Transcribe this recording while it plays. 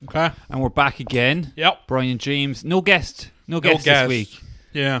Okay. And we're back again. Yep. Brian James. No guest this week.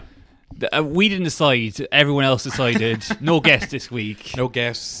 Yeah. We didn't decide. Everyone else decided. No guest this week. No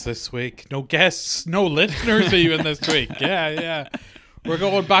guests this week. No guests. No listeners even this week. Yeah. We're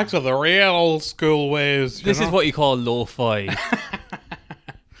going back to the real old school ways. This is what you call lo-fi.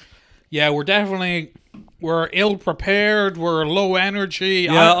 Yeah, we're ill prepared. We're low energy.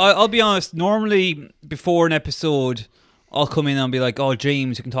 Yeah, I'll be honest. Normally, before an episode, I'll come in and be like, "Oh,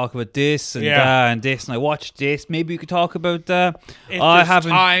 James, you can talk about this and that and this," and I watched this. Maybe you could talk about that. If there's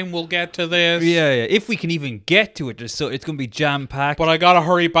time, we'll get to this. Yeah. If we can even get to it, so it's going to be jam packed. But I gotta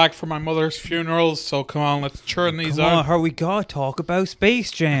hurry back for my mother's funeral. So come on, let's churn these out. We gotta talk about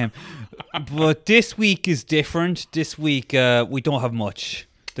Space Jam. But this week is different. This week we don't have much.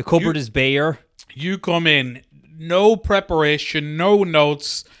 The cupboard is bare. You come in, no preparation, no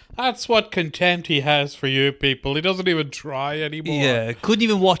notes. That's what contempt he has for you people. He doesn't even try anymore. Yeah, couldn't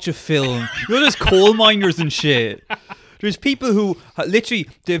even watch a film. You know, there's coal miners and shit. There's people who literally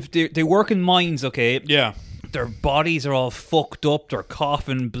they work in mines. Okay. Yeah. Their bodies are all fucked up. They're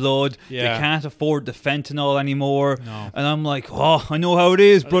coughing blood. Yeah. They can't afford the fentanyl anymore. No. And I'm like, oh, I know how it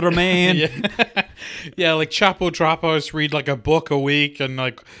is, brother man. Yeah, like Chapo Trapos read like a book a week, and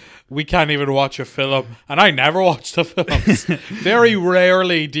like we can't even watch a film. And I never watch the films. Very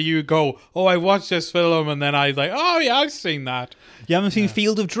rarely do you go, oh, I watched this film, and then I like, oh yeah, I've seen that. You haven't seen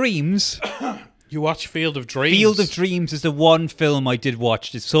Field of Dreams? You watch Field of Dreams? Field of Dreams is the one film I did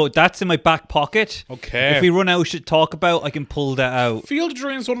watch. So that's in my back pocket. Okay. If we run out of shit to talk about, I can pull that out. Field of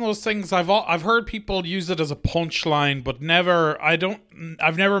Dreams is one of those things I've heard people use it as a punchline, but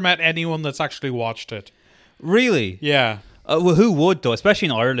I've never met anyone that's actually watched it. Really? Yeah. Well, who would though? Especially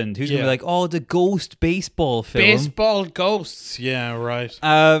in Ireland, who's gonna be like, "Oh, the ghost baseball film." Baseball ghosts. Yeah, right.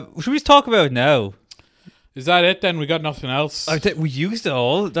 Should we just talk about it now? Is that it then? We got nothing else? I think we used it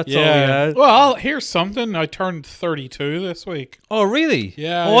all. That's all we had. Well, here's something. I turned 32 this week. Oh, really?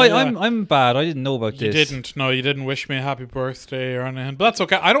 Yeah. Oh, yeah. I'm bad. I didn't know about this. You didn't. No, you didn't wish me a happy birthday or anything. But that's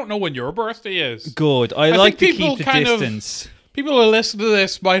okay. I don't know when your birthday is. Good. I like to keep the distance. People who listen to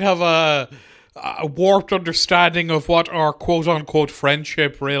this might have a warped understanding of what our quote-unquote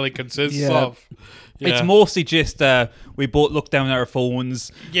friendship really consists of. Yeah. It's mostly just we both look down at our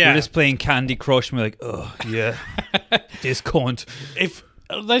phones. Yeah. We're just playing Candy Crush and we're like, oh, yeah, this cunt.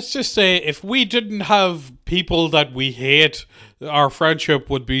 Let's just say, if we didn't have people that we hate, our friendship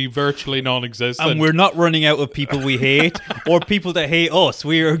would be virtually non-existent. And we're not running out of people we hate or people that hate us.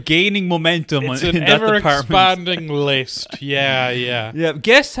 We are gaining momentum it's in an that department. ever-expanding list. Yeah. Yeah,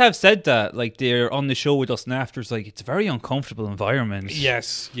 guests have said that. Like, they're on the show with us and after. It's like, it's a very uncomfortable environment.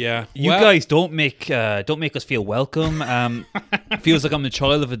 Yes, yeah. You guys don't make us feel welcome. Feels like I'm the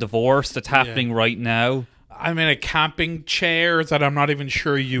child of a divorce that's happening right now. I'm in a camping chair that I'm not even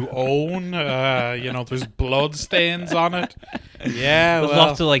sure you own. There's blood stains on it. Yeah, There's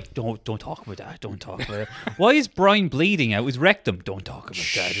lots of like, don't talk about that. Don't talk about it. Why is Brian bleeding out his rectum? Don't talk about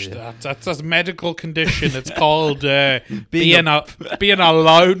that. That's a medical condition. It's called being a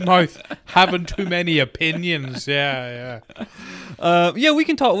loudmouth, having too many opinions. Yeah. We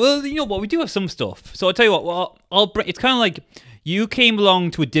can talk. Well, you know what? We do have some stuff. So I'll tell you what. Well, I'll bring. It's kind of like you came along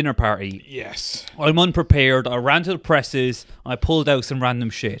to a dinner party. Yes. I'm unprepared. I ran to the presses. I pulled out some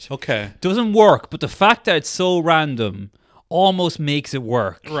random shit. Okay. Doesn't work, but the fact that it's so random almost makes it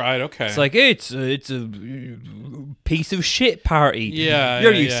work. Right, okay. It's like, it's a piece of shit party. Yeah.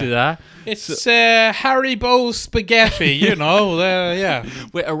 You're used to that. It's Haribo spaghetti, yeah.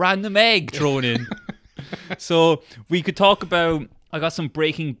 With a random egg thrown in. So we could talk about, I got some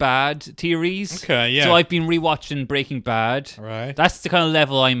Breaking Bad theories. Okay, yeah. So I've been rewatching Breaking Bad. Right. That's the kind of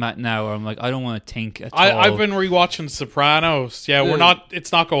level I'm at now where I'm like, I don't want to think at all. I've been rewatching Sopranos. Yeah,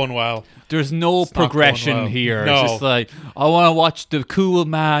 it's not going well. There's no progression here. No. It's just like, I want to watch the cool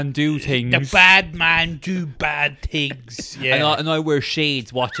man do things. The bad man do bad things. Yeah. And I wear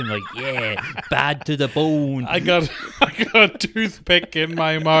shades watching like, yeah, bad to the bone. I got a toothpick in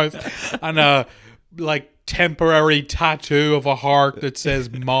my mouth and a temporary tattoo of a heart that says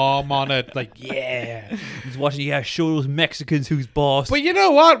mom on it. Like, yeah. He's watching, show those Mexicans who's boss. But you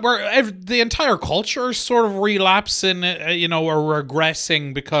know what? The entire culture is sort of relapsing, or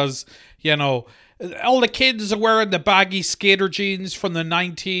regressing because, all the kids are wearing the baggy skater jeans from the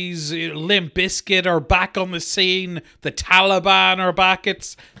 90s. Limp Bizkit are back on the scene. The Taliban are back.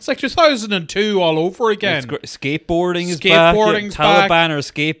 It's like 2002 all over again. Skateboarding is Skateboarding's back. back. Taliban are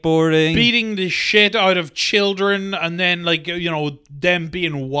skateboarding. Beating the shit out of children and then, them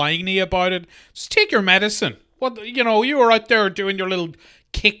being whiny about it. Just take your medicine. You were out there doing your little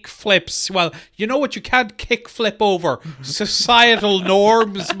kick flips. Well, you know what you can't kick flip over? Societal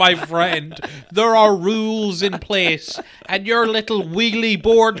norms, my friend. There are rules in place, and your little wheelie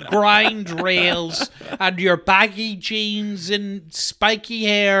board grind rails and your baggy jeans and spiky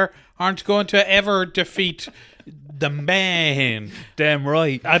hair aren't going to ever defeat the man. Damn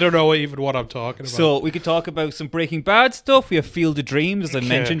right. I don't know even what I'm talking about. So we could talk about some Breaking Bad stuff. We have Field of Dreams, as I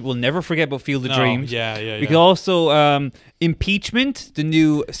mentioned. We'll never forget about Field of Dreams. We could also Impeachment, the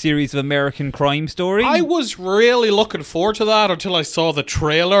new series of American Crime Story. I was really looking forward to that until I saw the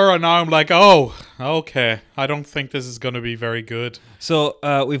trailer, and now I'm like, oh, okay. I don't think this is going to be very good. So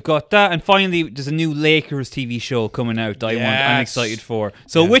we've got that, and finally, there's a new Lakers TV show coming out that I'm excited for.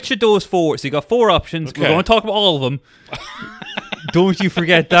 So which of those four? So you got four options. Okay. We're going to talk about all of them. Don't you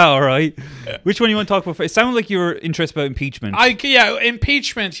forget that, all right? Which one you want to talk about? It sounded like you were interested about impeachment.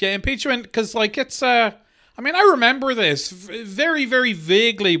 Impeachment, because like it's I mean, I remember this very, very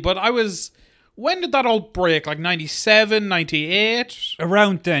vaguely, but when did that all break? Like 97, 98?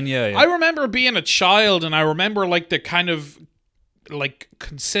 Around then, yeah. I remember being a child, and I remember like the kind of like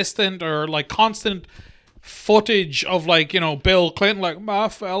consistent or like constant footage of like, Bill Clinton, like, my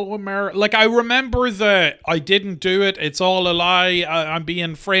fellow American. Like, I remember I didn't do it, it's all a lie, I'm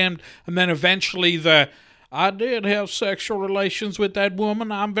being framed, and then eventually I did have sexual relations with that woman,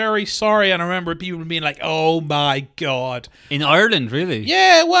 I'm very sorry. And I remember people being like, oh my God. In Ireland, really?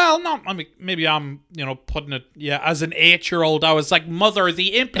 Yeah, well, maybe I'm, putting it, as an 8-year-old, I was like, mother,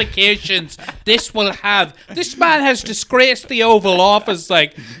 the implications this will have. This man has disgraced the Oval Office.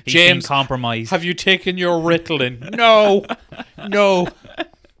 Like, James, compromised. Have you taken your Ritalin? No.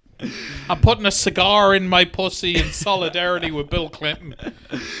 I'm putting a cigar in my pussy in solidarity with Bill Clinton.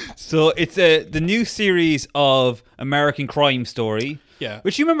 So it's the new series of American Crime Story. Yeah.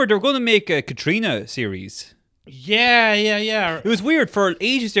 Which you remember they were going to make a Katrina series. Yeah. It was weird. For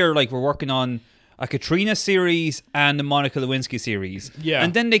ages there, like, we're working on a Katrina series and the Monica Lewinsky series. Yeah.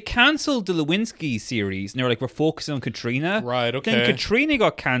 And then they cancelled the Lewinsky series, and they were like, we're focusing on Katrina. Right, okay. Then Katrina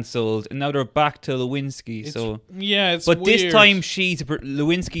got cancelled, and now they're back to Lewinsky. It's but weird. This time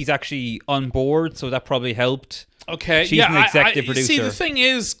Lewinsky's actually on board, so that probably helped. Okay, She's an executive producer. See, the thing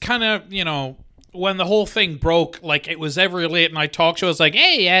is, kind of, when the whole thing broke, like, it was every late night talk show. It was like,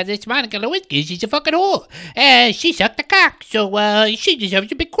 hey, this Monica Lewinsky, she's a fucking whore. She sucked the cock, so she deserves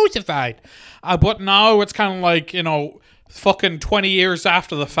to be crucified. But now it's kind of like, fucking 20 years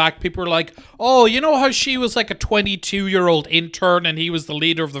after the fact, people are like, oh, you know how she was like a 22-year-old intern and he was the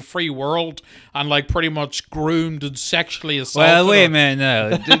leader of the free world and like pretty much groomed and sexually assaulted Well, wait her? a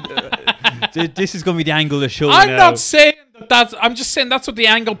minute, no. This is going to be the angle of the show I'm now. not saying I'm just saying that's what the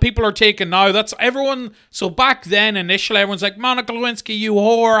angle people are taking now. That's everyone. So back then, initially, everyone's like, Monica Lewinsky, you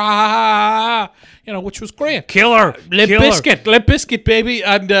whore, ha ha ha, which was great. Kill her. Limp Bizkit, baby.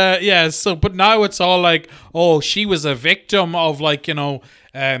 And so, but now it's all like, oh, she was a victim of like,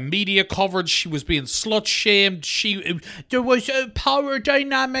 media coverage. She was being slut shamed. There was a power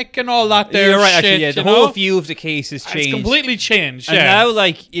dynamic and all that. You're right, shit, actually, yeah. The whole view of the case has changed. It's completely changed. And now,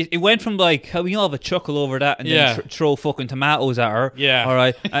 like, it went from like, how we all have a chuckle over that and then throw fucking tomatoes at her. Yeah. All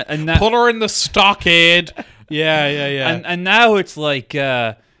right. And that, put her in the stockade. Yeah. And now it's like,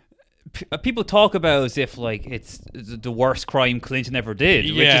 people talk about as if like it's the worst crime Clinton ever did,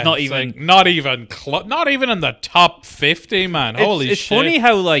 which is not even like not even in the top 50, man. Holy shit! It's funny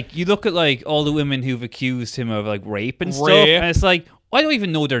how like you look at like all the women who've accused him of like rape and stuff, and it's like, I don't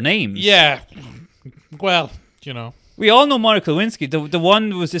even know their names. Yeah, well, we all know Monica Lewinsky. The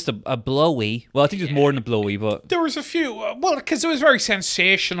one was just a blowy. Well, I think it was more than a blowy, but there was a few. Well, because it was very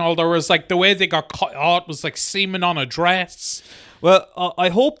sensational. There was like the way they got caught was like semen on a dress. Well, I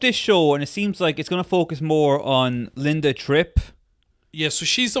hope this show, and it seems like it's going to focus more on Linda Tripp. Yeah, so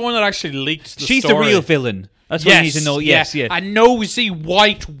she's the one that actually leaked the She's story. the real villain. That's what you need to know. Yes. A nosy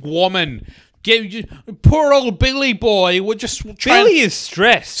white woman. Poor old Billy boy would just try. Billy is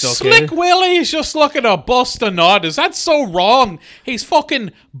stressed. Okay? Slick Willie is just looking to bust a nut. Is that so wrong? He's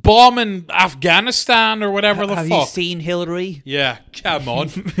fucking bombing Afghanistan or whatever the fuck. Have you seen Hillary? Yeah, come on.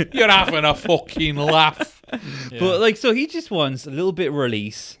 You're having a fucking laugh. Yeah. But like, so he just wants a little bit of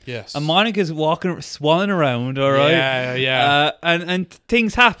release. Yes. And Monica's swanning around, all right? Yeah. And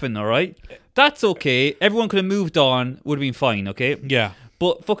things happen, all right? That's okay. Everyone could have moved on, would have been fine, okay? Yeah.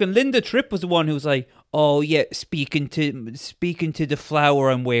 But fucking Linda Tripp was the one who was like, oh yeah, speaking to the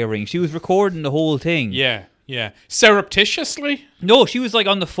flower I'm wearing. She was recording the whole thing. Yeah. Surreptitiously? No, she was like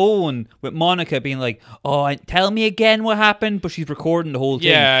on the phone with Monica being like, oh, tell me again what happened, but she's recording the whole thing.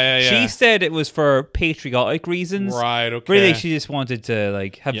 Yeah. She said it was for patriotic reasons. Right, okay. Really, she just wanted to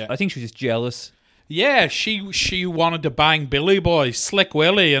like have, I think she was just jealous. Yeah, she wanted to bang Billy Boy, Slick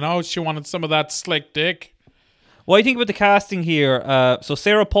Willie, she wanted some of that slick dick. What do you think about the casting here? So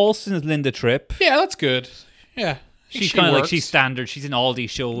Sarah Paulson is Linda Tripp. Yeah, that's good. Yeah. She's kind of like, she's standard. She's in all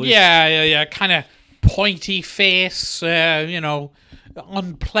these shows. Yeah. Kind of pointy face,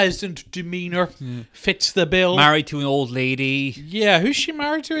 unpleasant demeanor. Fits the bill. Married to an old lady. Yeah, who's she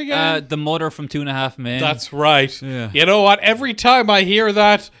married to again? The mother from 2.5 Men. That's right. Yeah. You know what? Every time I hear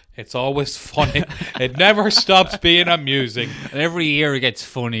that, it's always funny. It never stops being amusing. And every year it gets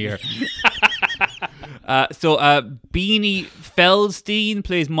funnier. So Beanie Feldstein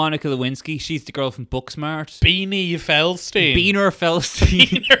plays Monica Lewinsky. She's the girl from Booksmart. Beanie Feldstein. Beaner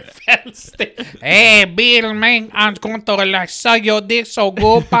Feldstein. Hey, Bill, man, I'm going to suck your dick so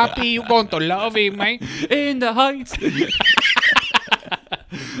good, papi. You're going to love it, man. In the Heights.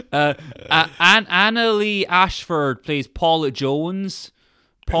 Anna Lee Ashford plays Paula Jones.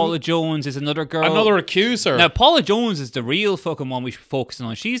 Paula Jones is another girl. Another accuser. Now, Paula Jones is the real fucking one we should be focusing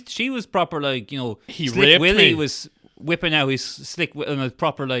on. She was proper, like, he Slick raped Willie me. was whipping out his Slick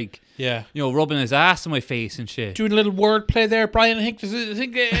proper, like, yeah, rubbing his ass in my face and shit. Doing a little wordplay there, Brian. I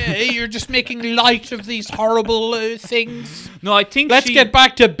think you're just making light of these horrible things. No, I think Let's get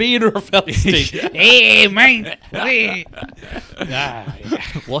back to Beaner Feldstein. Hey, man. Hey.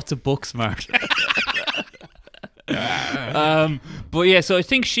 What's a Booksmart? But yeah, so I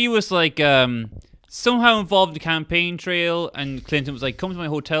think she was like somehow involved in the campaign trail, and Clinton was like, "Come to my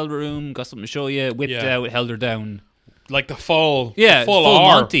hotel room, got something to show you." Whipped it out, held her down, like the full, full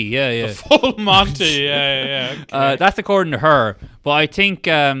Monty, yeah, the full Monty, yeah. Okay. That's according to her, but I think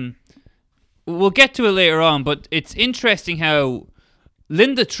we'll get to it later on. But it's interesting how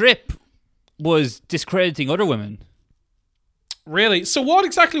Linda Tripp was discrediting other women. Really? So what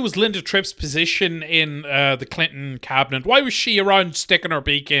exactly was Linda Tripp's position in the Clinton cabinet? Why was she around sticking her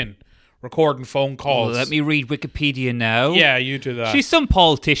beak in, recording phone calls? Well, let me read Wikipedia now. Yeah, you do that. She's some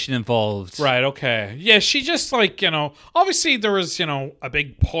politician involved. Right, okay. Yeah, she just obviously there was, a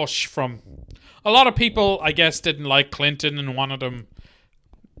big push from a lot of people, I guess, didn't like Clinton and one of them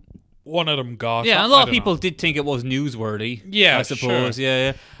got. Yeah, a lot of people did think it was newsworthy. Yeah, I suppose. Sure.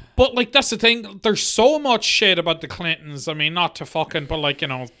 Yeah. But, that's the thing. There's so much shit about the Clintons. I mean, not to fucking, but,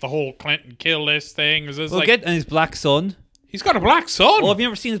 the whole Clinton kill list thing. And his black son. He's got a black son. Oh, have you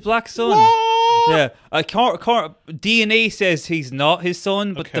ever seen his black son? What? Yeah. DNA says he's not his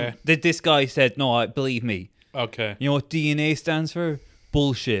son, but this guy said, no, believe me. Okay. You know what DNA stands for?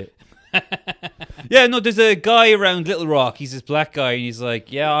 Bullshit. Yeah, no, there's a guy around Little Rock. He's this black guy, and he's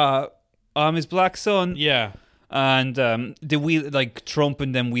like, yeah, I'm his black son. Yeah. And they wheel Trump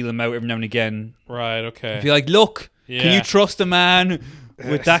and them wheel him out every now and again. Right, okay. Be like, look, can you trust a man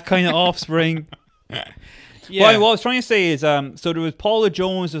with that kind of offspring? Yeah. Well, what I was trying to say is, so there was Paula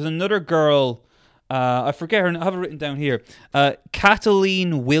Jones, there's another girl, I forget her, I have it written down here,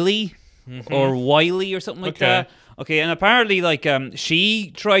 Kathleen Willie, or Wiley or something like that. Okay, and apparently,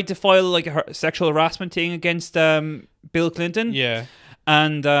 she tried to file, a sexual harassment thing against Bill Clinton. Yeah.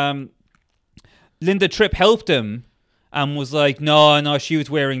 And Linda Tripp helped him and was like, no, she was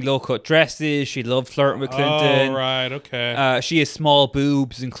wearing low-cut dresses. She loved flirting with Clinton. Oh, right, okay. She has small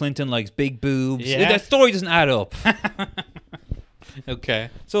boobs and Clinton likes big boobs. Yeah. That story doesn't add up. Okay.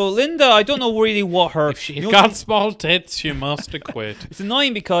 So Linda, I don't know really what her... If she's got small tits, you must acquit. It's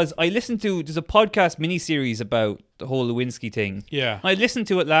annoying because there's a podcast miniseries about the whole Lewinsky thing. Yeah. I listened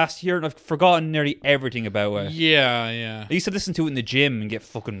to it last year and I've forgotten nearly everything about it. Yeah. I used to listen to it in the gym and get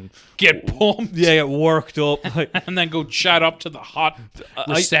pumped. Yeah, get worked up. And then go chat up to the hot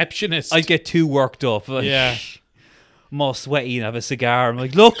receptionist. I get too worked up. Yeah. I'm all sweaty and have a cigar. I'm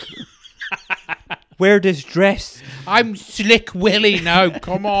like, look... Wear this dress. I'm Slick Willie now.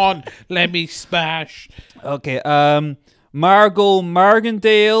 Come on, let me smash. Okay. Margot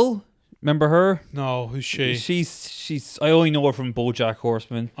Margindale. Remember her? No, who's she? She's. I only know her from BoJack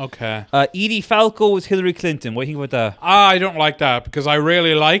Horseman. Okay. Edie Falco was Hillary Clinton. What do you think about that? I don't like that because I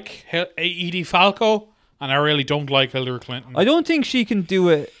really like Edie Falco and I really don't like Hillary Clinton. I don't think she can do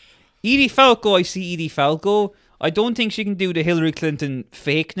it. Edie Falco. I see Edie Falco. I don't think she can do the Hillary Clinton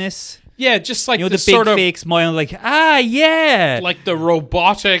fakeness. Yeah, just like the big sort of fake smile, yeah, like the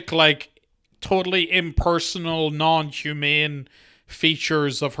robotic, totally impersonal, non-humane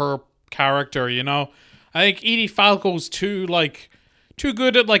features of her character. I think Edie Falco's too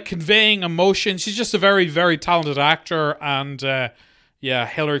good at conveying emotion. She's just a very, very talented actor, and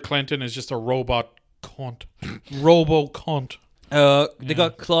Hillary Clinton is just a robot cunt, robo cunt. They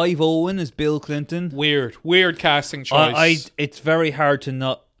got Clive Owen as Bill Clinton. Weird casting choice. It's very hard to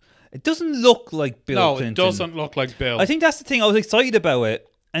not. It doesn't look like Bill Clinton. No, it doesn't look like Bill. I think that's the thing. I was excited about it.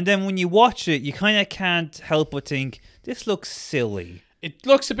 And then when you watch it, you kind of can't help but think, this looks silly. It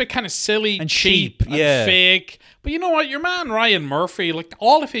looks a bit kind of silly And cheap and yeah. fake. But you know what? Your man Ryan Murphy, like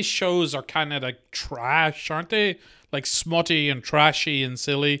all of his shows are kind of like trash, aren't they? Like smutty and trashy and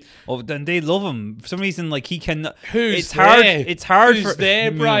silly. Oh, then they love him. For some reason, like he can. Who's it's hard. they? It's hard Who's for they,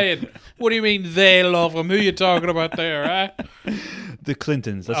 Brian? What do you mean they love him? Who you talking about there? the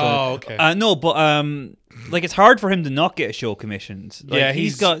Clintons. That's Oh, okay. No, but like it's hard for him to not get a show commissioned. Like, Yeah,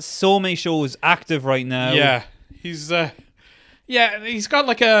 he's got so many shows active right now. Yeah, he's he's got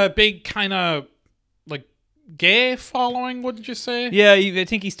like a big kind of like gay following. Wouldn't you say? Yeah, I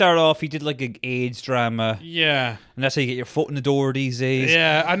think he started off. He did like an AIDS drama, Yeah, and that's how you get your foot in the door these days.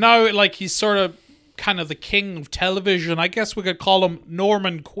 yeah. I know. Like he's sort of kind of the king of television. I guess we could call him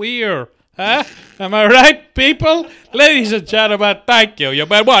Norman Queer. Huh? Am I right, people? Ladies and gentlemen, thank you. You've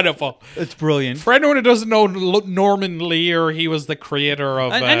been wonderful. It's brilliant. For anyone who doesn't know Norman Lear, he was the creator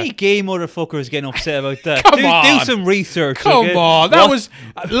of... And any gay motherfucker is getting upset about that. Come on. Do some research. Come okay? on, that was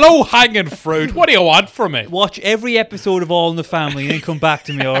low-hanging fruit. What do you want from me? Watch every episode of All in the Family and then come back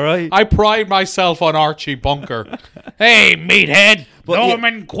to me, all right? I pride myself on Archie Bunker. Hey, meathead.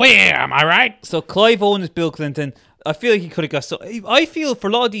 Norman Queer, am I right? So Clive Owen is Bill Clinton. I feel like he could have got... I feel for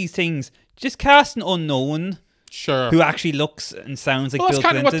a lot of these things, just cast an unknown Sure. who actually looks and sounds like Well, Bill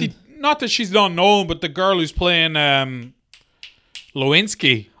that's kind Clinton. of what not that she's not known, but the girl who's playing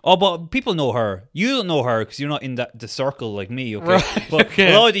Lewinsky. Oh, but people know her. You don't know her because you're not in the circle like me, okay? Right, But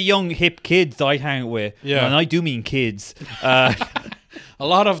okay. a lot of the young, hip kids that I hang with, Yeah. and I do mean kids, A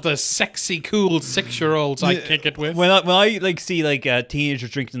lot of the sexy, cool 6-year-olds I kick it with. when I like see like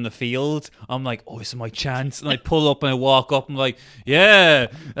teenagers drinking in the field, I'm like, oh, this is my chance. And I pull up and I walk up and I'm like, yeah,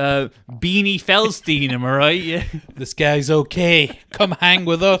 Beanie Feldstein, am I right? Yeah. This guy's okay. Come hang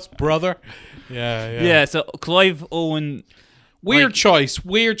with us, brother. Yeah. Yeah, so Clive Owen... Weird choice.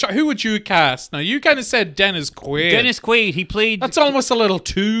 Who would you cast? Now, you kind of said Dennis Quaid. Dennis Quaid, he played... That's almost a little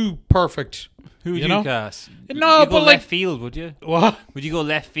too perfect. Who would you know? cast? No, You'd go but like... left field, would you? What? Would you go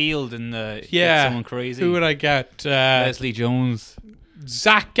left field and Yeah. get someone crazy? Who would I get? Leslie Jones.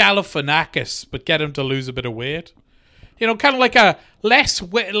 Zach Galifianakis, but get him to lose a bit of weight. You know, kind of like a less...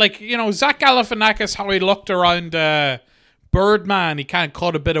 Like, you know, Zach Galifianakis, how he looked around Birdman. He kind of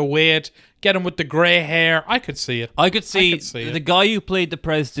cut a bit of weight. Get him with the grey hair. I could see it. I could see it. the guy who played the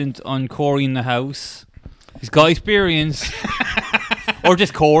president on Corey in the House. He's got experience. Or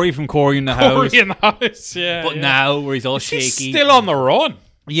just Corey from Corey in the House. Corey in the House, yeah. But now, where he's all He's shaky. still on the run.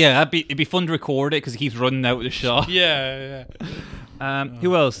 Yeah, it'd be fun to record it because he keeps running out of the shot. Yeah.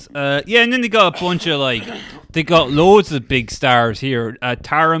 Who else? Yeah, and then they got a bunch of like, they got loads of big stars here.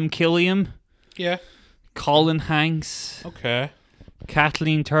 Taram Killiam, Yeah. Colin Hanks, Okay.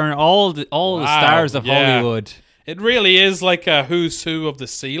 Kathleen Turner, all the Wow, stars of yeah. Hollywood. It really is like a who's who of the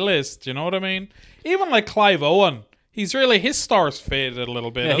C list. You know what I mean? Even like Clive Owen, his star's faded a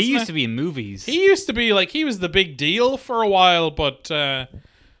little bit. Yeah, he hasn't used it? to be in movies. He used to be like he was the big deal for a while, but I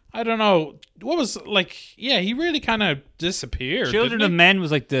don't know what was like. Yeah, he really kind of disappeared. Children didn't of he? Men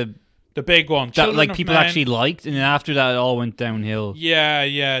was like the The big one. that Children like of people Men. actually liked, and then after that, it all went downhill. Yeah.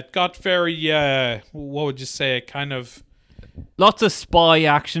 It got very. What would you say? Kind of. Lots of spy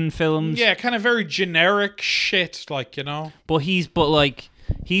action films. Yeah, kind of very generic shit. Like but he's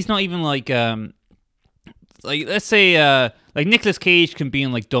not even like let's say like Nicolas Cage can be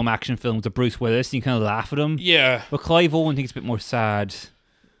in like dumb action films with Bruce Willis, and you kind of laugh at him. Yeah. But Clive Owen thinks a bit more sad.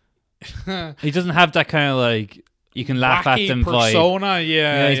 He doesn't have that kind of like you can laugh Wacky at them vibe. persona.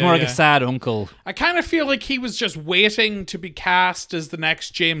 Yeah. He's more like a sad uncle. I kind of feel like he was just waiting to be cast as the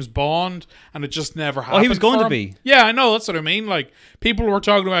next James Bond, and it just never happened. he was going for to him. be. Yeah, I know. That's what I mean. Like, people were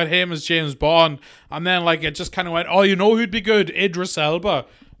talking about him as James Bond, and then, like, it just kind of went, oh, you know who'd be good? Idris Elba. And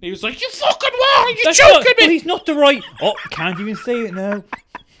he was like, you fucking what? You're joking me? He's not the right... Oh, can't even say it now.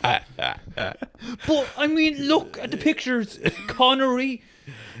 But, I mean, look at the pictures. Connery...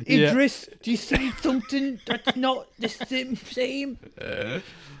 Idris, do you see something that's not the same?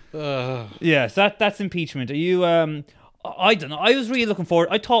 Yes, that's impeachment. Are you? I don't know. I was really looking forward.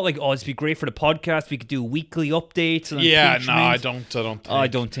 I thought like, oh, this would be great for the podcast. We could do weekly updates. On Yeah, no, impeachment. I don't think. I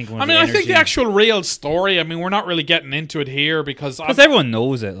don't think. I mean, I think the actual real story. I mean, we're not really getting into it here because everyone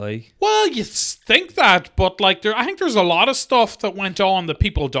knows it. Like, well, you think that, but like, I think there's a lot of stuff that went on that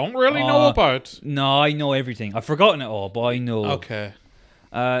people don't really know about. No, I know everything. I've forgotten it all, but I know. Okay.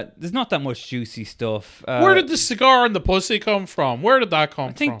 There's not that much juicy stuff. Where did the cigar and the pussy come from? Where did that come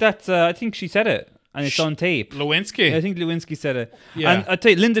from? I think that's. I think she said it, and it's on tape. Lewinsky. I think Lewinsky said it. Yeah. And I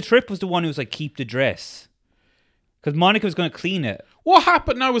tell you, Linda Tripp was the one who was like, "Keep the dress," because Monica was going to clean it. What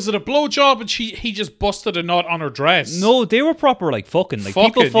happened now? Was it a blowjob and he just busted a nut on her dress? No, they were proper like fucking. Like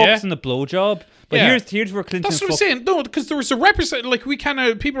people focus on the blowjob. But Yeah. here's where Clinton. That's what I'm saying. No, because there was a represent. Like we kind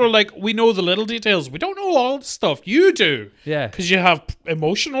of people are like, we know the little details. We don't know all the stuff. You do. Yeah. Because you have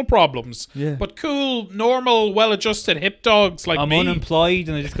emotional problems. Yeah. But cool, normal, well-adjusted hip dogs like I'm me. unemployed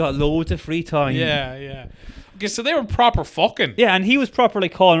and I just got loads of free time. Yeah. Okay, so they were proper fucking. Yeah, and he was properly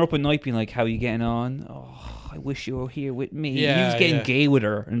calling her up at night, being like, "How you getting on? Oh, I wish you were here with me." Yeah, he was getting gay with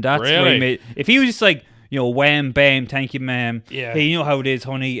her, and that's where Really? he made. If he was just like, wham, bam, thank you, ma'am. Yeah. Hey, you know how it is,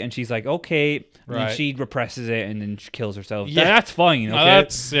 honey, and she's like, okay, and Right. then she represses it, and then she kills herself. Yeah. That's fine. Okay, No,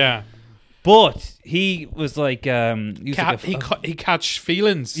 that's but he was like, he was like he catch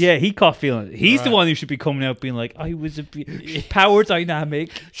feelings. yeah, he caught feeling. He's the Right. one who should be coming out being like, I was power dynamic.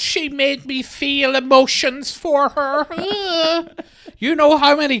 She made me feel emotions for her. You know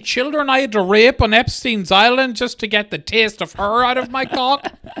how many children I had to rape on Epstein's Island just to get the taste of her out of my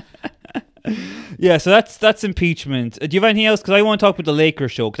cock? Yeah, so that's impeachment. Do you have anything else? Because I want to talk about the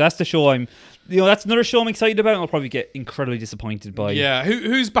Lakers show. Because that's the show that's another show I'm excited about. And I'll probably get incredibly disappointed by. Yeah,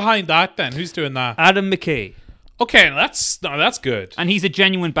 who's behind that then? Who's doing that? Adam McKay, Okay, that's good. and he's a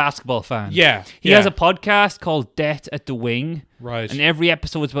genuine basketball fan. Yeah, he has a podcast called Death at the Wing, right. and every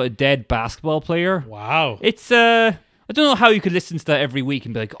episode is about a dead basketball player. Wow, It's I don't know how you could listen to that every week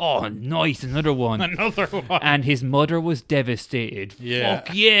and be like, oh, nice, another one. another one. And his mother was devastated. Yeah.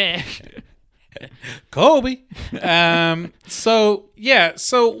 Fuck yeah. Kobe. So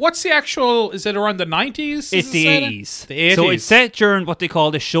what's the actual? Is it around the 90s? It's the 80s. The 80s. So it's set during what they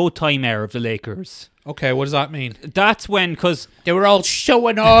call the Showtime era of the Lakers. Okay, what does that mean? That's when, because They were all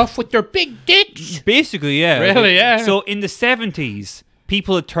showing off with their big dicks. basically, yeah. Really, yeah. So in the 70s,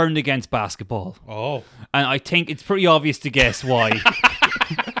 people had turned against basketball. Oh. And I think it's pretty obvious to guess why.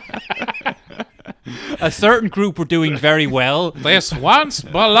 A certain group were doing very well. This once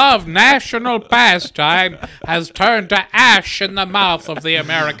beloved national pastime has turned to ash in the mouth of the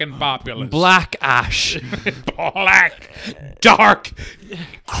American populace. Black ash. Black, dark,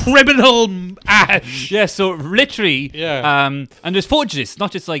 criminal ash. Yeah, so literally, Yeah. and there's footage of this,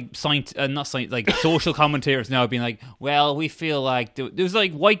 not just like like social commentators now being like, well, we feel like there's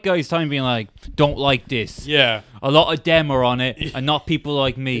like white guys time being like, don't like this. Yeah. A lot of them are on it, and not people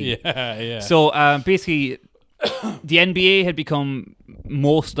like me. Yeah. So basically, the NBA had become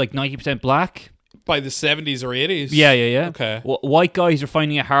most like 90% black. By the 70s or 80s. Yeah. Okay. White guys are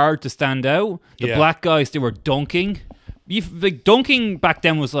finding it hard to stand out. The Yeah. black guys, they were dunking. Like dunking back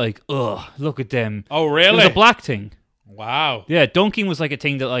then was like, ugh, look at them. Oh, It really? was a black thing. Wow. Yeah, dunking was like a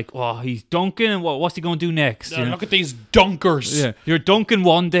thing that like, oh, he's dunking, and what's he going to do next? You know? Look at these dunkers. Yeah, you're dunking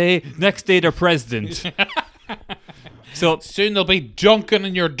one day, next day they're president. So Soon they'll be dunking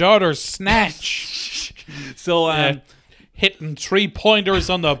in your daughter's snatch. Hitting 3-pointers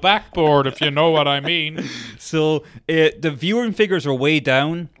on the backboard, if you know what I mean. the viewing figures were way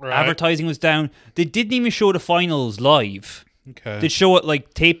down. Right. Advertising was down. They didn't even show the finals live. Okay. They'd show it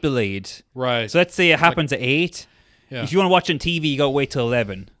like tape delayed. Right. So let's say it happens at 8. Yeah. If you want to watch it on TV, you got to wait till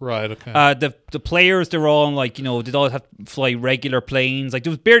 11. Right, okay. The players, they're all on like, they'd all have to fly regular planes. Like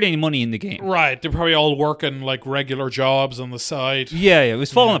there was barely any money in the game. Right, they're probably all working like regular jobs on the side. Yeah, it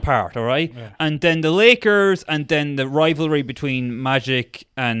was falling apart, all right? Yeah. And then the Lakers and then the rivalry between Magic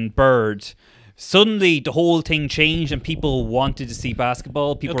and Bird. Suddenly, the whole thing changed and people wanted to see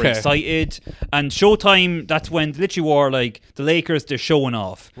basketball. People were Okay. excited. And Showtime, that's when literally were like the Lakers, they're showing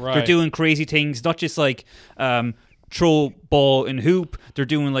off. Right. They're doing crazy things, not just like throw ball and hoop. They're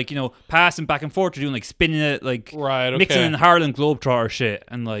doing like, passing back and forth. They're doing like spinning it, like Right, okay. mixing in Harlem Globetrotter shit.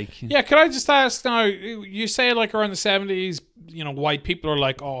 And like, Yeah, could I just ask now, you say like around the 70s, white people are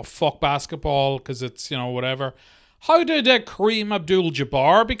like, oh, fuck basketball because it's, whatever. How did Kareem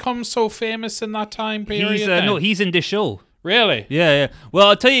Abdul-Jabbar become so famous in that time period? he's, then? he's in this show. Really? Yeah. Well,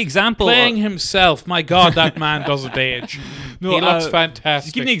 I'll tell you an example. Playing himself, my God, that man doesn't age. No, he looks to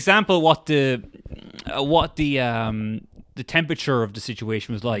fantastic. give me an example of what the temperature of the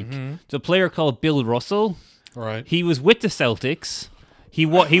situation was like. Mm-hmm. The player called Bill Russell, Right. he was with the Celtics. He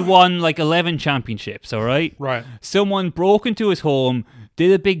won like 11 championships, all right? Right. Someone broke into his home,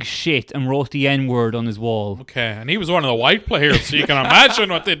 did a big shit, and wrote the N-word on his wall. Okay, and he was one of the white players, so you can imagine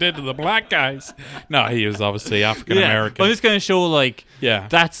what they did to the black guys. No, he was obviously African American. I'm just going to show, like, Yeah.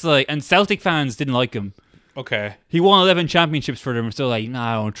 that's like, and Celtic fans didn't like him. Okay. He won 11 championships for them, so like,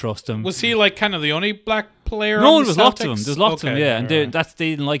 nah, I don't trust him. Was he like kind of the only black player? No, on the there's lots of Celtics? them. There's lots of them, Okay, yeah. And alright. they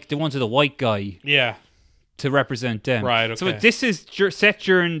didn't like, they wanted a white guy Yeah. to represent them. Right, So okay. this is set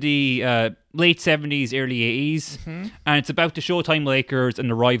during the late 70s, early 80s, Mm-hmm. and it's about the Showtime Lakers and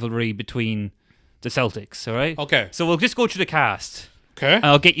the rivalry between the Celtics, all right? Okay. So we'll just go through the cast. Okay. And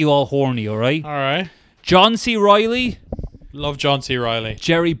I'll get you all horny, all right? All right. John C. Reilly, Love John C. Reilly.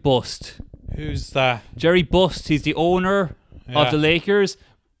 Jerry Bust. Who's that? Jerry Bust, he's the owner Yeah. of the Lakers.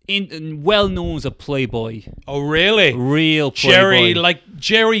 Well known as a playboy. Oh, really? Real playboy. Jerry, like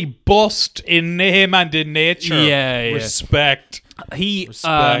Jerry Bust in name and in nature. Yeah, yeah. Respect. He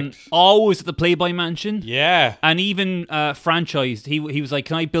Respect. always at the Playboy Mansion. Yeah. And even franchised. He was like,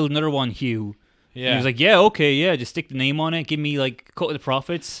 can I build another one, Hugh? Yeah. He was like, yeah, okay, yeah, just stick the name on it. Give me like a cut of the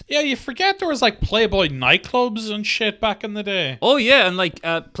profits. Yeah, you forget there was like Playboy nightclubs and shit back in the day. Oh, yeah, and like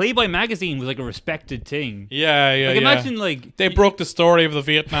Playboy magazine was like a respected thing. Yeah, yeah, Like yeah. imagine like... They broke the story of the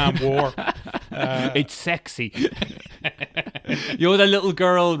Vietnam War. It's sexy. You know that little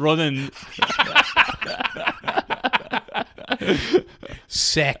girl running...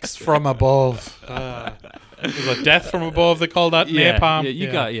 Sex from above. There's a death from above. They call that napalm. Yeah,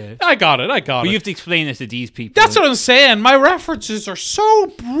 you got it. I got it. But it. you have to explain this to these people. That's what I'm saying. My references are so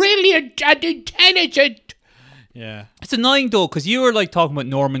brilliant and intelligent. Yeah. It's annoying though, because you were like talking about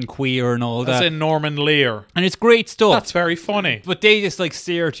Norman Queer and all That's that. in Norman Lear. And it's great stuff. That's very funny. But they just like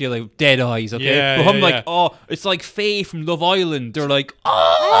stare at you like dead eyes, okay? Yeah, but I'm yeah, like, yeah. oh, it's like Faye from Love Island. They're like,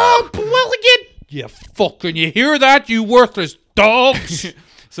 Oh, brilliant. You fucking, you hear that, you worthless dogs?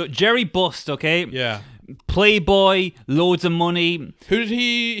 So Jerry Bust, okay? Yeah. Playboy, loads of money. Who did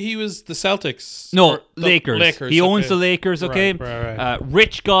he was the Celtics? No, Or the Lakers. He owns okay. the Lakers, okay? Right.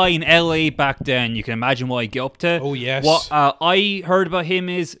 Rich guy in LA back then. You can imagine what he'd get up to. Oh, yes. What I heard about him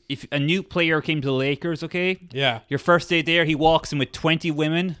is if a new player came to the Lakers, okay? Yeah. Your first day there, he walks in with 20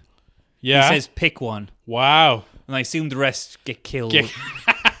 women. Yeah. He says, pick one. Wow. And I assume the rest get killed. Yeah.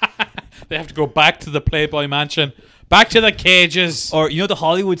 They have to go back to the Playboy Mansion. Back to the cages. Or, you know the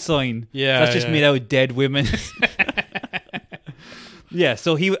Hollywood sign? Yeah, That's just yeah. made out of dead women. Yeah,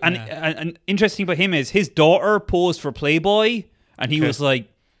 so he... And interesting about him is his daughter posed for Playboy, and he Okay. was like,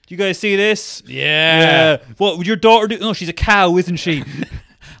 do you guys see this? Yeah. What would your daughter do? No, she's a cow, isn't she?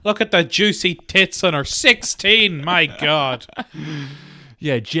 Look at the juicy tits on her. 16. My God.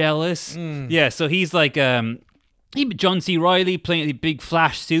 Yeah, jealous. Mm. Yeah, so he's like... John C. Reilly playing the big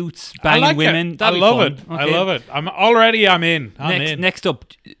flash suits, banging I like women. It. I That'd be love fun. it. I Okay. love it. I'm in. I'm in. Next up,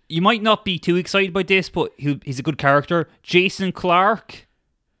 you might not be too excited by this, but he's a good character. Jason Clarke.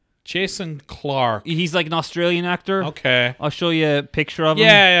 Jason Clarke. He's like an Australian actor. Okay. I'll show you a picture of him.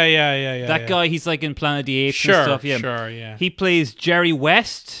 Yeah. That guy, he's like in Planet of the Apes Sure. and stuff. Yeah. Sure. Yeah. He plays Jerry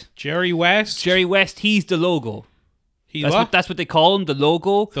West. Jerry West. Jerry West, he's the logo. He That's what they call him, the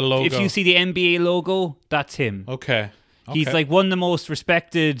logo. The logo. If you see the NBA logo, that's him. Okay. He's like one of the most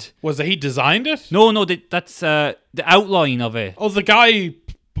respected. Was it he designed it? No, that's the outline of it. Oh, the guy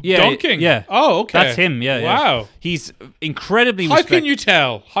dunking. Yeah. Oh, okay. That's him. Yeah. Wow. He's incredibly. How can you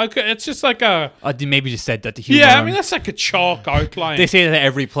tell? It's just like a. I maybe just said that to humor. Yeah, I him. mean that's like a chalk outline. They say that to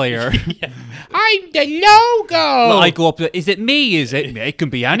every player. I'm the logo. I go up to, is it me? Is it me? It can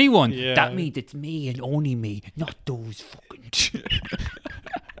be anyone. Yeah. That means it's me and only me, not those fucking.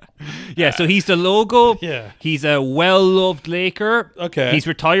 Yeah, so he's the logo. Yeah. He's a well-loved Laker. Okay. He's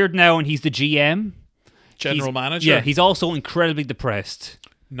retired now and he's the GM. General manager. Yeah, he's also incredibly depressed.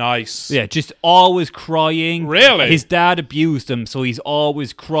 Nice. Yeah, just always crying. Really? His dad abused him, so he's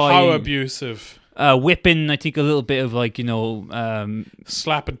always crying. How abusive. Whipping, I think a little bit of like,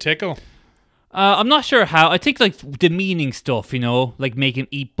 Slap and tickle. I'm not sure how. I think like demeaning stuff, like make him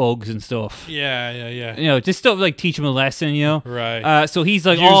eat bugs and stuff. Yeah. Just stuff like teach him a lesson, Right. So he's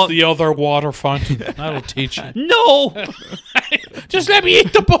like, Use the other water fountain. That'll teach you. no. Just let me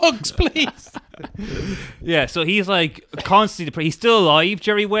eat the bugs, please. Yeah, so he's like constantly he's still alive,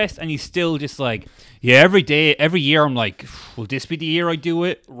 Jerry West, and he's still just like, yeah, every year I'm like, will this be the year I do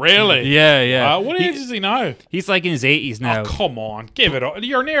it? Really? Yeah. What age is he now? He's like in his 80s now. Oh, come on. Give it up.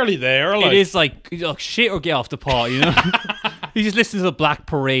 You're nearly there. It is like shit or get off the pot, He just listens to the Black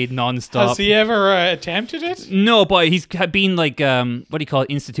Parade non-stop. Has he ever attempted it? No, but he's been like, what do you call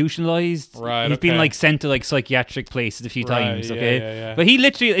it, institutionalized? Right, He's been okay. like sent to like psychiatric places a few Right, times, yeah, okay? yeah. But he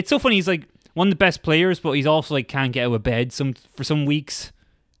literally, it's so funny, he's like one of the best players, but he's also like can't get out of bed for some weeks.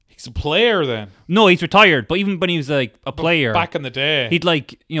 He's a player then. No, he's retired, but even when he was like a player, Back in the day. he'd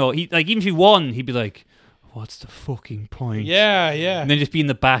like, he like, even if he won, he'd be like, what's the fucking point? Yeah. And then just be in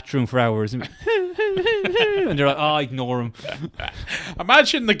the bathroom for hours. And they're like, oh, ignore him.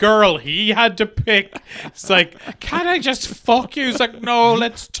 Imagine the girl he had to pick. It's like, can I just fuck you? It's like, no,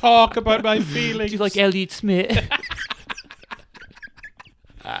 let's talk about my feelings. Do you like Elliot Smith?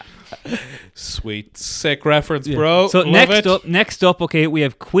 Sweet. Sick reference, bro. So Love it. next up, okay, we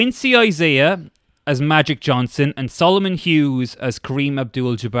have Quincy Isaiah as Magic Johnson and Solomon Hughes as Kareem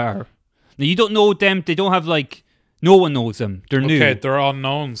Abdul-Jabbar. Now, you don't know them. They don't have like No one knows them. They're new. Okay, they're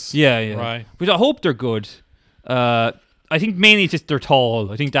unknowns. Yeah. Right. Which I hope they're good. I think mainly just they're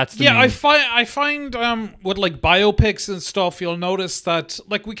tall. I think that's the main. I find with like biopics and stuff, you'll notice that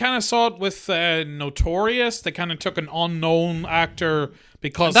like we kind of saw it with Notorious. They kind of took an unknown actor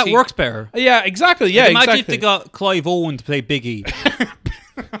because that works better. Yeah, exactly. Yeah, Imagine exactly. if they got Clive Owen to play Biggie.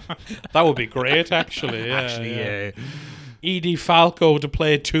 That would be great, actually. Yeah, yeah. Edie Falco to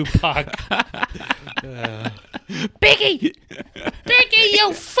play Tupac. Biggie,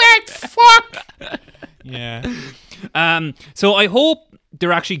 you fat fuck. Yeah. So I hope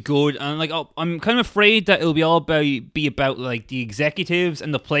they're actually good, and like I'm kind of afraid that it'll be about like the executives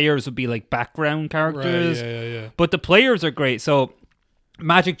and the players will be like background characters. Right, yeah. But the players are great. So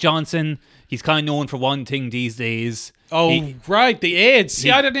Magic Johnson, he's kind of known for one thing these days. Oh, right, the AIDS.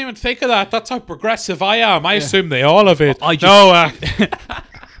 See, I didn't even think of that. That's how progressive I am. I assume they all have it. I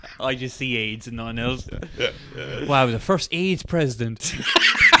just see AIDS and nothing else. Wow, the first AIDS president.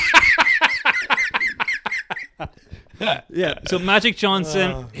 Yeah, so Magic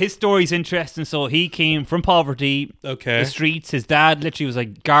Johnson, his story's interesting. So he came from poverty, Okay. the streets. His dad literally was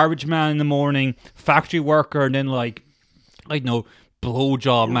like garbage man in the morning, factory worker, and then like, I don't know,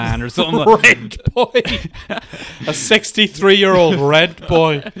 blowjob man or something. Rent boy. A 63-year-old rent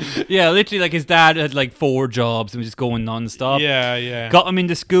boy. Yeah, literally like his dad had like 4 jobs and was just going non-stop. Yeah. Got him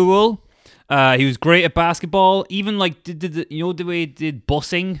into school. He was great at basketball. Even like did you know the way they did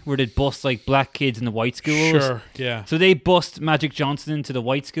busing, where they'd bust like black kids in the white schools. Sure, yeah. So they bust Magic Johnson into the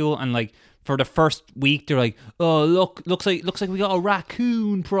white school, and like for the first week, they're like, "Oh, looks like we got a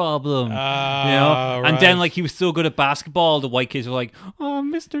raccoon problem," you know. Right. And then like he was so good at basketball, the white kids were like, "Oh,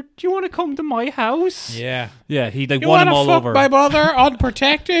 Mister, do you want to come to my house?" Yeah. Yeah, he like You won want them to all fuck over. my brother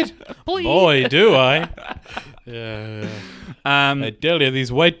unprotected? Please. Boy, do I. Yeah. I tell you,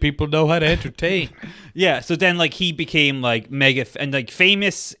 these white people know how to entertain. Yeah, so then like he became like mega and like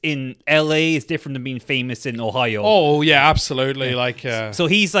famous in LA is different than being famous in Ohio. Oh, yeah, absolutely. Like, So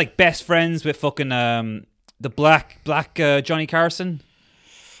he's like best friends with fucking the black Johnny Carson.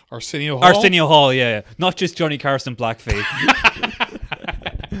 Arsenio Hall. Arsenio Hall, yeah. Not just Johnny Carson blackface.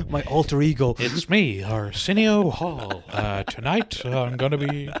 My alter ego. It's me, Arsenio Hall. Tonight, I'm going to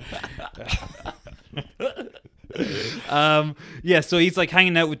be... Yeah, so he's like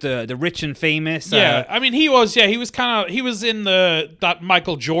hanging out with the rich and famous. Yeah, I mean, he was in that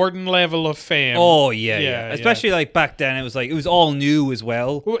Michael Jordan level of fame. Oh, yeah. Especially like back then, it was all new as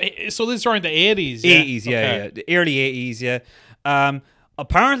well. So this is around the 80s, 80s, yeah, Okay. yeah. The early 80s, yeah.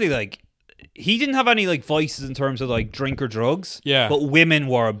 Apparently, like, he didn't have any, like, vices in terms of, like, drink or drugs. Yeah. But women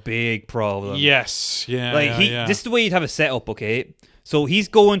were a big problem. Yes, yeah, Like, this is the way you'd have a setup, okay? So he's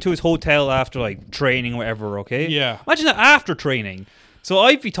going to his hotel after, like, training or whatever, okay? Yeah. Imagine that after training. So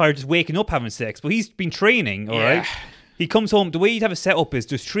I'd be tired just waking up having sex, but he's been training, all right? He comes home. The way you'd have a setup is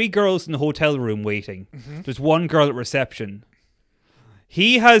there's 3 girls in the hotel room waiting. Mm-hmm. There's 1 girl at reception.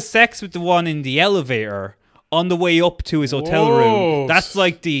 He has sex with the one in the elevator on the way up to his hotel room. That's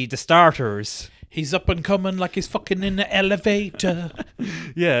like the starters. He's up and coming like he's fucking in the elevator.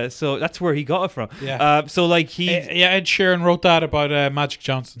 Yeah, so that's where he got it from. Yeah. So like Ed Sheeran wrote that about Magic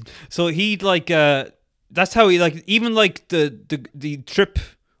Johnson. So he'd like that's how he like even like the trip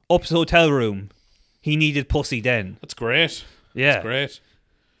up to the hotel room, he needed pussy then. That's great. Yeah. That's great.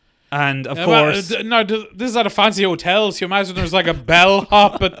 And of course, this is at a fancy hotel. So you imagine there's like a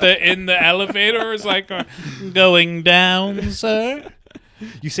bellhop in the elevator. It's like going down, sir.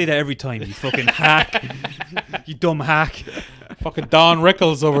 You say that every time, you fucking hack. You dumb hack. Fucking Don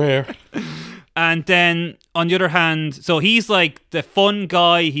Rickles over here. And then, on the other hand, so he's like the fun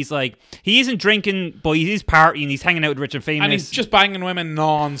guy. He's like, he isn't drinking, but he is partying. He's hanging out with rich and famous. And he's just banging women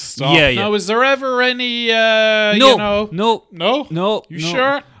non-stop. Yeah. Now, is there ever any, No. No? You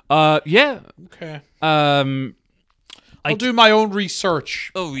sure? Yeah. Okay. I'll do my own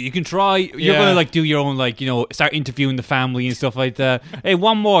research. Oh, you can try. You're gonna like do your own, like, you know, start interviewing the family and stuff like that. Hey,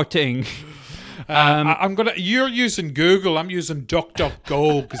 one more thing. You're using Google. I'm using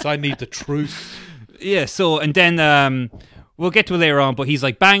DuckDuckGo because I need the truth. Yeah. So and then we'll get to it later on. But he's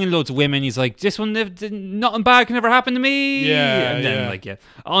like banging loads of women. He's like, this one, nothing bad can ever happen to me. Yeah. And then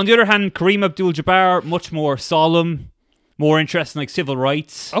On the other hand, Kareem Abdul-Jabbar, much more solemn. More interesting, like civil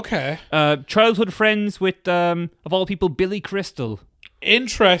rights. Okay. Childhood friends with, of all people, Billy Crystal.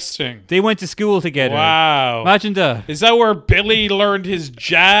 Interesting. They went to school together. Wow. Imagine that. Is that where Billy learned his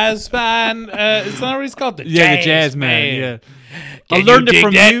jazz man? Is that what he's called? The jazz man. Yeah. Can I learned it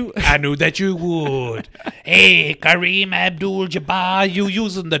from that? you. I knew that you would. Hey, Kareem Abdul-Jabbar, you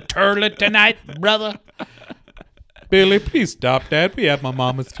using the turlet tonight, brother? Billy, please stop that. We have my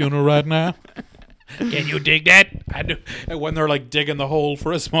mama's funeral right now. Can you dig that? And when they're like digging the hole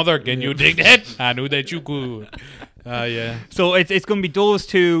for his mother, can you dig that? I knew that you could. Yeah. So it's going to be those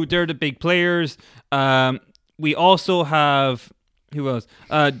two. They're the big players. We also have, who else?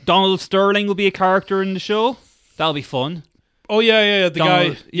 Donald Sterling will be a character in the show. That'll be fun. Oh yeah. The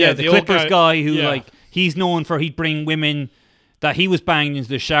Donald, guy. Yeah, the Clippers guy who yeah. like he's known for he'd bring women that he was banging into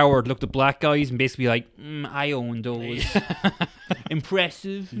the shower, looked at black guys and basically like, I own those.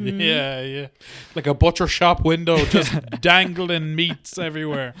 Impressive. Yeah. Like a butcher shop window, just dangling meats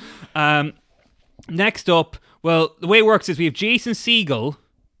everywhere. Next up, well, the way it works is we have Jason Segel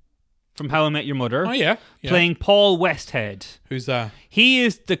from How I Met Your Mother. Oh yeah. Playing Paul Westhead. Who's that? He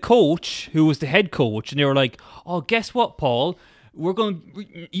is the coach who was the head coach, and they were like, "Oh, guess what, Paul?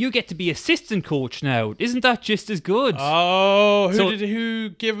 You get to be assistant coach now. Isn't that just as good?" Oh, who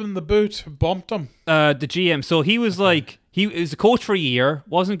gave him the boot? Bumped him? The GM. So he was like, he was a coach for a year,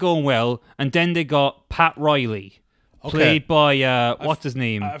 wasn't going well, and then they got Pat Riley, played by what's his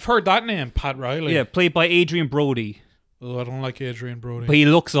name? I've heard that name, Pat Riley. Yeah, played by Adrian Brody. Oh, I don't like Adrian Brody. But he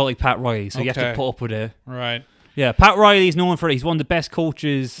looks a lot like Pat Riley, so you have to put up with it. Right. Yeah, Pat Riley's known for it. He's one of the best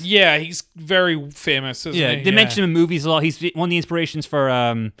coaches. Yeah, he's very famous, isn't he? They mention him in movies a lot. He's one of the inspirations for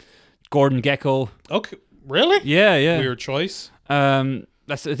Gordon Gekko. Okay, really? Yeah. Weird choice.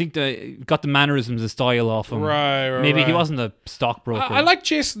 I think they got the mannerisms and style off him. Right. Maybe he wasn't a stockbroker. I like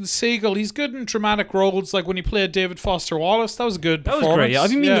Jason Segel. He's good in dramatic roles, like when he played David Foster Wallace. That was a good performance. That was great. Yeah. I've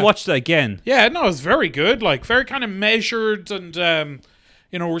been meaning to watch that again. Yeah, no, it's very good. Like very kind of measured and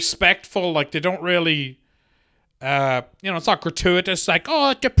respectful. Like they don't really. It's not gratuitous. Like,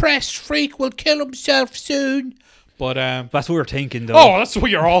 a depressed freak will kill himself soon. But that's what we were thinking, though. Oh, that's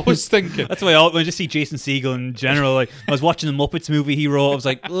what you're always thinking. That's why when I just see Jason Segel in general, like I was watching the Muppets movie he wrote, I was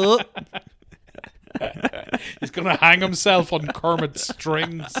like, ugh. He's gonna hang himself on Kermit's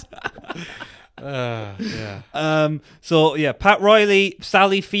strings. Yeah. So yeah, Pat Riley,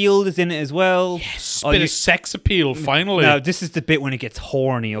 Sally Field is in it as well. Yes, bit of sex appeal. Finally. Now this is the bit when it gets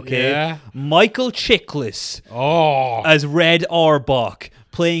horny. Okay. Yeah. Michael Chiklis. As Red Auerbach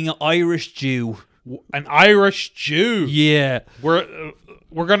playing an Irish Jew. An Irish Jew. Yeah.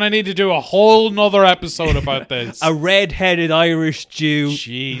 We're gonna need to do a whole nother episode about this. A red-headed Irish Jew.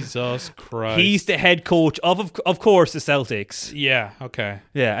 Jesus Christ. He's the head coach of course, the Celtics. Yeah, okay.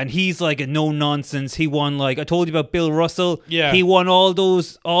 Yeah, and he's like a no-nonsense. He won, like, I told you about Bill Russell. Yeah. He won all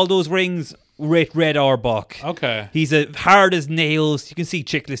those rings with Red Auerbach. Okay. He's hard as nails. You can see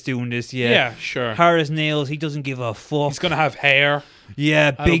Chiklis doing this, yeah. Yeah, sure. Hard as nails. He doesn't give a fuck. He's gonna have hair.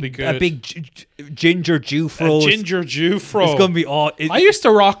 Yeah, a big ginger Jew fro. A ginger Jew fro. It's gonna be odd. I used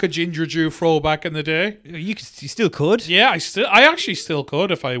to rock a ginger Jew fro back in the day. You still could. Yeah, I actually still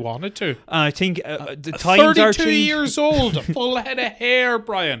could if I wanted to. I think the times are 32 years old, a full head of hair,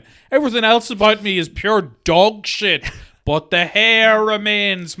 Brian. Everything else about me is pure dog shit. But the hair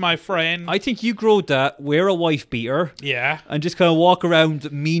remains, my friend. I think you grow that, wear a wife beater. Yeah. And just kind of walk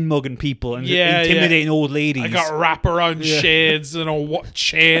around mean mugging people and intimidating old ladies. I got wraparound shades and a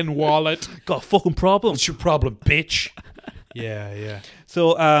chain wallet. Got a fucking problem. What's your problem, bitch? Yeah.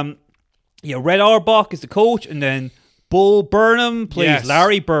 So, Red Auerbach is the coach, and then Bo Burnham plays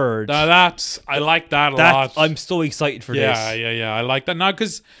Larry Bird. Now I like that a lot. I'm so excited for this. Yeah. I like that now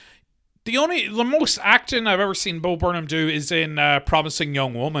because the most acting I've ever seen Bo Burnham do is in Promising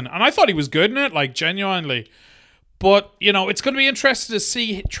Young Woman, and I thought he was good in it, like genuinely. But it's going to be interesting to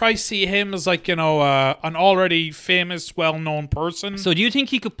see him as like an already famous, well-known person. So do you think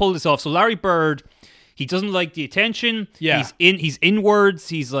he could pull this off? So Larry Bird, he doesn't like the attention. Yeah, he's inwards.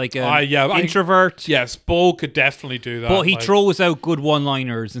 He's like an introvert. Yes, Bo could definitely do that. But he throws out good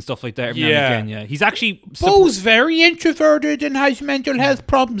one-liners and stuff like that every now and again. Yeah, he's actually Bo's very introverted and has mental health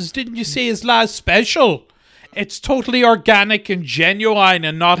problems. Didn't you see his last special? It's totally organic and genuine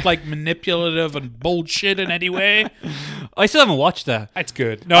and not like manipulative and bullshit in any way. I still haven't watched that. It's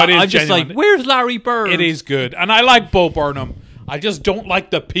good. No, it is I'm just genuine. like, where's Larry Bird? It is good. And I like Bo Burnham. I just don't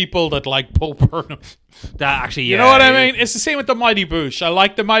like the people that like Bo Burnham. That actually, you know what I mean? It's the same with the Mighty Boosh. I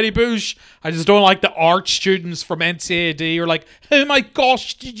like the Mighty Boosh. I just don't like the art students from NCAD who are like, oh my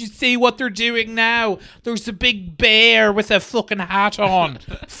gosh, did you see what they're doing now? There's a big bear with a fucking hat on.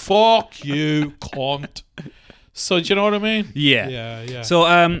 Fuck you, cunt. So do you know what I mean? Yeah.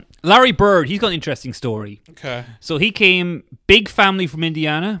 So Larry Bird, he's got an interesting story. Okay. So he came, big family from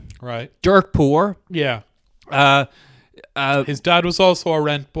Indiana. Right. Dirt poor. Yeah. His dad was also a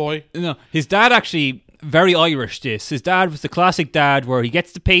rent boy. No, his dad actually very Irish. His dad was the classic dad where he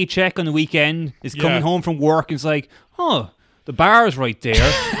gets the paycheck on the weekend, is coming home from work, and is like, oh, the bar's right there.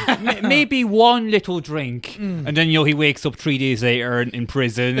 maybe one little drink, and then he wakes up 3 days later in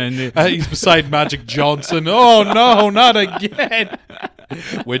prison, and he's beside Magic Johnson. Oh no, not again!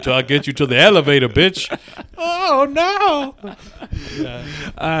 Wait till I get you to the elevator, bitch. Oh no!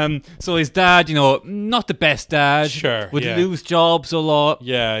 So his dad, not the best dad. Sure, would lose jobs a lot.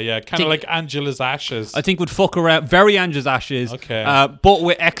 Yeah, kind of like Angela's Ashes. I think would fuck around, very Angela's Ashes. Okay, but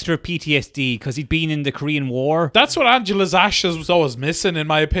with extra PTSD because he'd been in the Korean War. That's what Angela's Ashes was always missing, in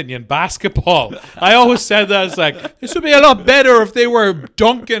my opinion. Basketball. I always said that. It's like, this would be a lot better if they were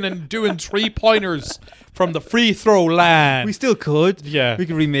dunking and doing 3-pointers from the free throw line. We still could. Yeah. We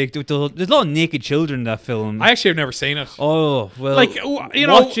could remake it. There's a lot of naked children in that film. I actually have never seen it. Oh, well.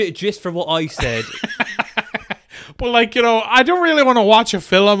 Watch it just for what I said. But I don't really want to watch a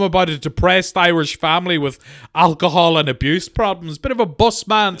film about a depressed Irish family with alcohol and abuse problems. Bit of a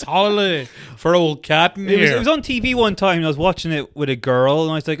busman's holiday for old Catton here. It was on TV one time, and I was watching it with a girl,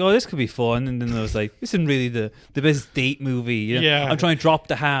 and I was like, oh, this could be fun. And then I was like, this isn't really the best date movie. Yeah. I'm trying to drop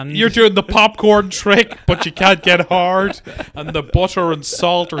the hand. You're doing the popcorn trick, but you can't get hard. And the butter and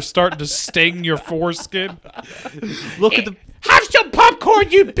salt are starting to sting your foreskin. Look at the... Have some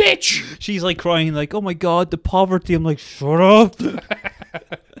popcorn, you bitch! She's like crying, like, oh my God, the poverty. I'm like, shut up.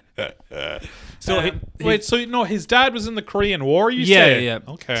 His dad was in the Korean War, you say? Yeah.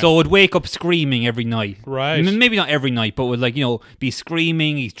 Okay. So would wake up screaming every night. Right. Maybe not every night, but would be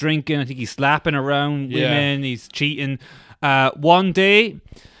screaming, he's drinking, I think he's slapping around women, he's cheating. One day,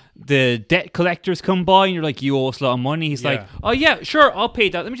 the debt collectors come by and you're like, you owe us a lot of money. He's like, oh yeah, sure, I'll pay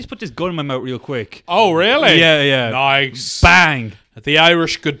that. Let me just put this gun in my mouth real quick. Oh, really? Yeah. Nice. Bang. The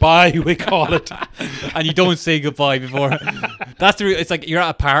Irish goodbye, we call it. And you don't say goodbye before. It's like you're at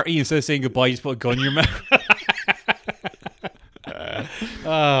a party, instead of saying goodbye, you just put a gun in your mouth.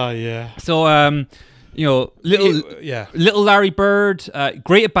 Oh, yeah. So, little Larry Bird,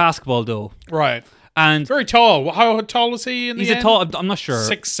 great at basketball though. Right. And very tall. How tall was he in the end? He's a tall, I'm not sure.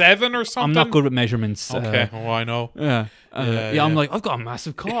 6'7" or something? I'm not good with measurements. Okay, I know. Yeah. I'm like, I've got a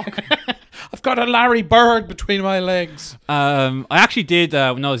massive cock. I've got a Larry Bird between my legs. I actually did,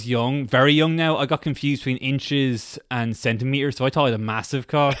 when I was young, very young now, I got confused between inches and centimeters, so I thought I had a massive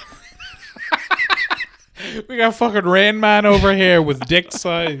cock. We got fucking Rain Man over here with dick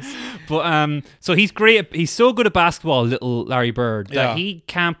size. But so he's great. He's so good at basketball, little Larry Bird, that he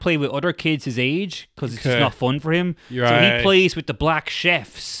can't play with other kids his age because it's just not fun for him. You're so right. he plays with the black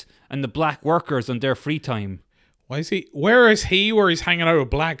chefs and the black workers on their free time. Why is he? Where is he? Where he's hanging out with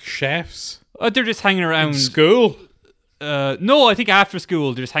black chefs? They're just hanging around in school. No, I think after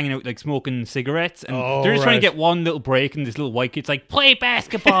school they're just hanging out, like smoking cigarettes, and they're just trying to get one little break. And this little white kid's like, "Play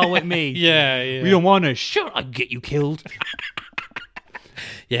basketball with me." Yeah. We don't want to. Sure, I'll get you killed.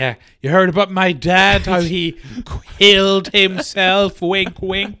 Yeah, you heard about my dad? How he killed himself? Wink,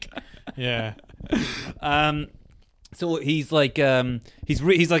 wink. Yeah. So he's like,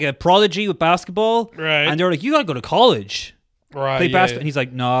 he's like a prodigy with basketball, right? And they're like, "You gotta go to college." Right, play basketball. And he's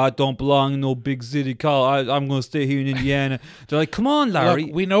like, "Nah, I don't belong in no big city college. I'm going to stay here in Indiana." They're like, "Come on, Larry.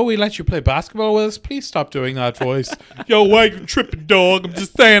 Look, we know we let you play basketball with us. Please stop doing that voice." Yo, why you tripping, dog? I'm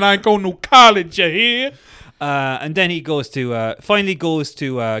just saying I ain't going to college, you hear? And then he finally goes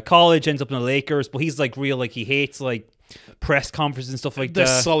to college, ends up in the Lakers, but he's like real, like he hates like press conferences and stuff like that.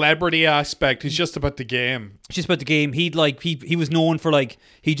 The celebrity aspect. He's just about the game. It's just about the game. He was known for like,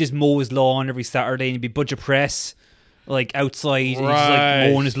 he just mow his lawn every Saturday and he'd be a bunch of press like outside, and he's just like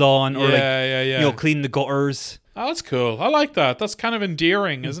mowing his lawn or cleaning the gutters. Oh, that's cool. I like that. That's kind of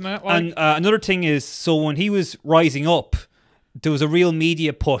endearing, isn't it? Like, and another thing is, so when he was rising up, there was a real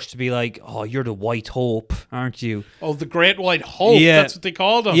media push to be like, "Oh, you're the White Hope, aren't you?" Oh, the Great White Hope. Yeah. That's what they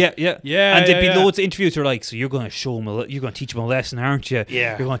called him. Yeah. And there'd be loads of interviews who are like, "So you're going to you're going to teach them a lesson, aren't you?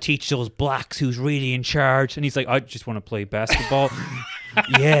 Yeah. You're going to teach those blacks who's really in charge." And he's like, "I just want to play basketball."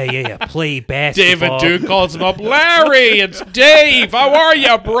 Yeah. Play basketball. David Duke calls him up. "Larry, it's Dave. How are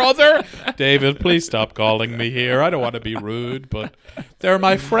you, brother?" "David, please stop calling me here. I don't want to be rude, but they're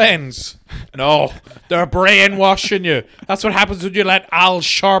my friends." "No, they're brainwashing you. That's what happens when you let Al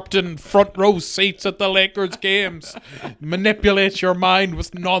Sharpton front row seats at the Lakers games. Manipulate your mind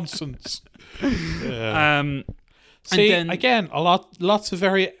with nonsense." See, again, lots of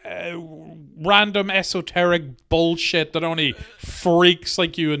very random esoteric bullshit that only freaks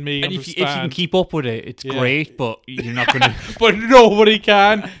like you and me understand. If you can keep up with it, it's great, but you're not going to... But nobody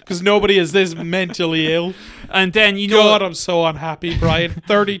can, because nobody is this mentally ill. And then God, I'm so unhappy, Brian.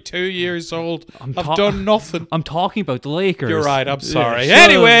 32 years old. I've done nothing. I'm talking about the Lakers. You're right. I'm sorry. Yeah,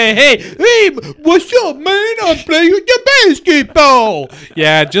 Anyway, hey, what's up, man? I'm playing the basketball.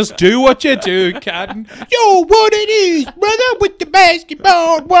 Yeah, just do what you do, Captain. Yo, what it is, brother, with the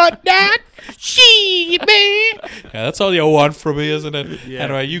basketball and whatnot. See, man. Yeah, that's all you want from me, isn't it? Yeah.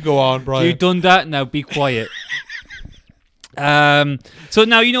 Anyway, you go on, Brian. You've done that. Now be quiet. So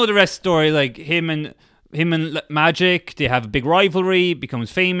now you know the rest of the story. Like him and Magic, they have a big rivalry.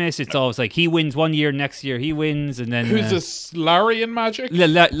 Becomes famous. It's always like he wins one year, next year he wins, and then who's this? Larry and Magic.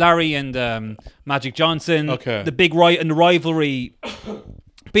 Larry and Magic Johnson. Okay. The big rivalry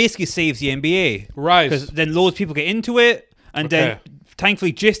basically saves the NBA, right? Because then loads of people get into it, and then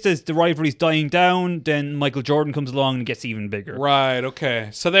thankfully, just as the rivalry's dying down, then Michael Jordan comes along and gets even bigger. Right, okay.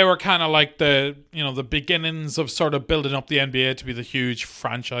 So they were kind of like the beginnings of sort of building up the NBA to be the huge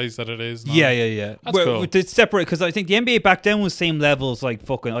franchise that it is now. Yeah. That's cool. It's separate, because I think the NBA back then was same level as like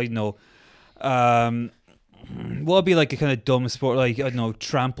fucking, I don't know, what would be like a kind of dumb sport, like, I don't know,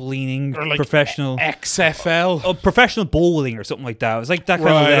 trampolining, or like professional XFL, professional bowling or something like that. It was like that kind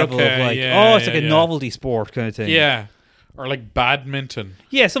of level of like, it's like a novelty sport kind of thing. Yeah. Or like badminton.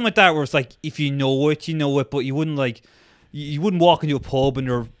 Yeah, something like that, where it's like, if you know it, but you wouldn't like, you wouldn't walk into a pub and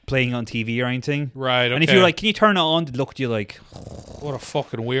they're playing on TV or anything. Right, okay. And if you're like, can you turn it on, they'd look at you like, what a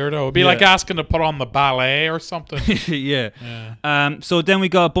fucking weirdo. It'd be like asking to put on the ballet or something. Yeah. So then we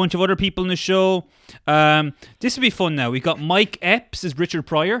got a bunch of other people in the show. This will be fun now. We got Mike Epps as Richard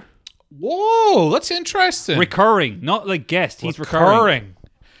Pryor. Whoa, that's interesting. Recurring, not like guest. He's recurring.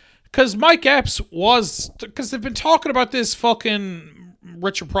 Because Mike Epps because they've been talking about this fucking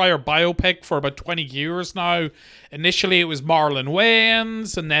Richard Pryor biopic for about 20 years now. Initially it was Marlon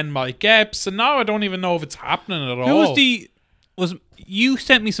Wayans and then Mike Epps, and now I don't even know if it's happening at all. You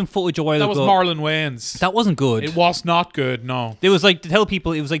sent me some footage a while ago. That was Marlon Wayans. That wasn't good. It was not good, no. It was like, to tell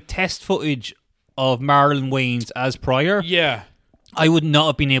people, it was like test footage of Marlon Wayans as Pryor. Yeah. I would not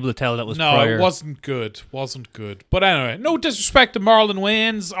have been able to tell that was Pryor. No, it wasn't good. But anyway, no disrespect to Marlon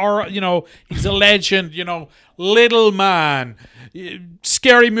Wayans, or, he's a legend, Little Man,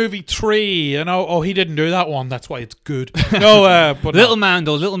 Scary Movie 3, he didn't do that one, that's why it's good. No, but Little Man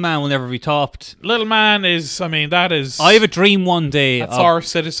will never be topped. Little Man is, that is... I have a dream one day. That's our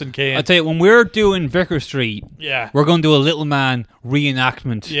Citizen Kane. I'll tell you, when we're doing Vicar Street, we're going to do a Little Man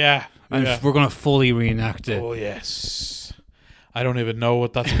reenactment. Yeah. And we're going to fully reenact it. Oh, yes. I don't even know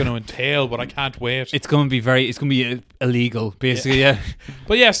what that's going to entail, but I can't wait. It's going to be illegal, basically, yeah.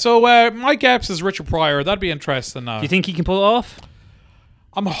 But yeah, so Mike Epps is Richard Pryor. That'd be interesting now. Do you think he can pull it off?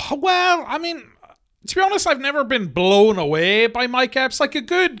 To be honest, I've never been blown away by Mike Epps. Like a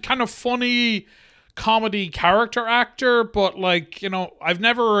good kind of funny comedy character actor, but I've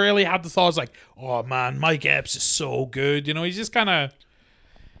never really had the thoughts like, oh man, Mike Epps is so good. He's just kind of...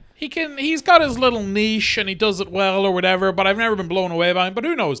 He's got his little niche and he does it well or whatever, but I've never been blown away by him. But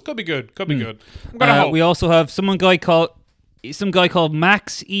who knows? Could be good. I'm gonna hope. We also have some guy called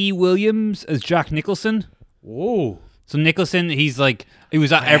Max E. Williams as Jack Nicholson. Whoa. So Nicholson, he was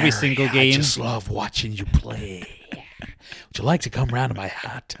at every single game. I just love watching you play. Would you like to come round to my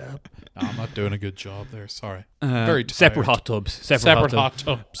hot tub? No, I'm not doing a good job there. Sorry. Very tired. Separate hot tubs. Separate hot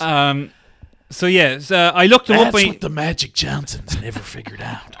tubs. So I looked him up. That's what the Magic Johnsons never figured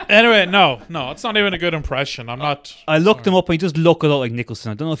out. Anyway, no, it's not even a good impression. I looked him up and he does look a lot like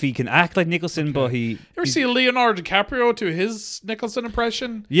Nicholson. I don't know if he can act like Nicholson, but he... You ever see Leonardo DiCaprio do his Nicholson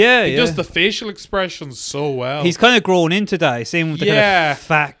impression? Yeah, he does the facial expressions so well. He's kind of grown into that. Same with the kind of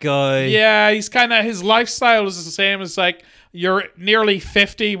fat guy. Yeah, he's kind of... His lifestyle is the same as you're nearly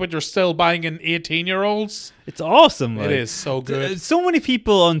 50, but you're still banging 18-year-olds. It's awesome. It is so good. So many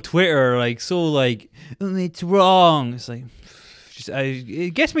people on Twitter are it's wrong. It's like,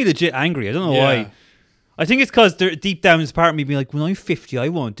 it gets me legit angry. I don't know why. I think it's because deep down there's part of me being like, when I'm 50, I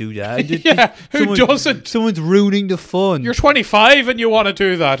won't do that. Who doesn't? Someone's ruining the fun. You're 25 and you want to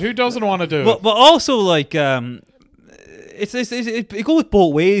do that. Who doesn't want to do it? But also it goes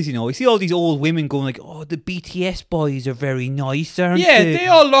both ways, You see all these old women going like, "Oh, the BTS boys are very nice, aren't they?" Yeah, they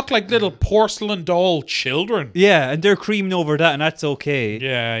all look like little porcelain doll children. Yeah, and they're creaming over that, and that's okay.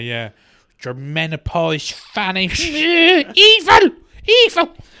 Yeah. Your menopause fanny, evil.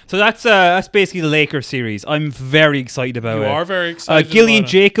 So that's basically the Lakers series. I'm very excited about it. You are very excited. Gillian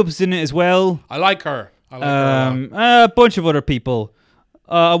Jacobs in it as well. I like her. A bunch of other people.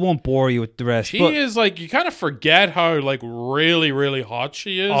 I won't bore you with the rest. She is you kind of forget how really, really hot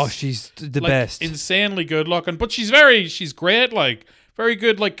she is. Oh, she's the best. Insanely good looking. But she's great, very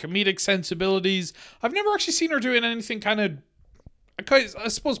good, comedic sensibilities. I've never actually seen her doing anything kind of, I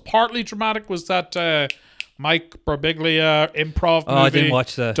suppose partly dramatic was that Mike Birbiglia improv movie. I didn't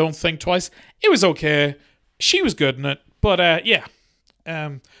watch that. Don't Think Twice. It was okay. She was good in it, but yeah.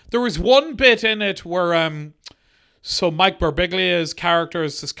 There was one bit in it where so Mike Birbiglia's character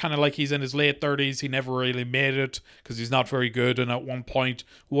is just kind of like he's in his late 30s. He never really made it because he's not very good. And at one point,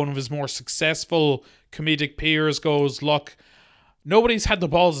 one of his more successful comedic peers goes, "Look, nobody's had the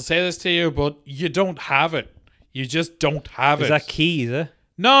balls to say this to you, but you don't have it. You just don't have it." Is that key, is it?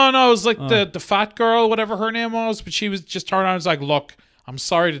 No, it was like the fat girl, whatever her name was, but she was just turned around and was like, "Look, I'm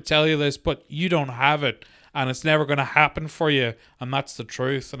sorry to tell you this, but you don't have it, and it's never going to happen for you, and that's the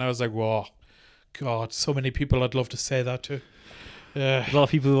truth." And I was like, whoa, God, so many people I'd love to say that to. A lot of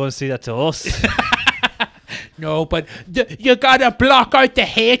people want to say that to us. No, but you gotta block out the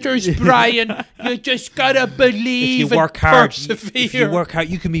haters, Brian. You just gotta believe. If you work hard, persevere.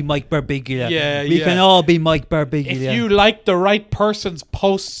 you can be Mike Birbiglia. Yeah, we can all be Mike Birbiglia. If you like the right person's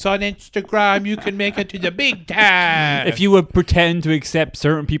posts on Instagram, you can make it to the big time. If you would pretend to accept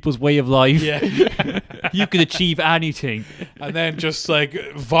certain people's way of life, yeah. you can achieve anything. And then just like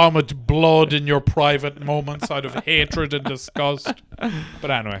vomit blood in your private moments out of hatred and disgust. But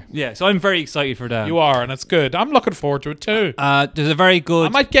anyway. Yeah, so I'm very excited for that. You are, and it's good. I'm looking forward to it too. There's a very good... I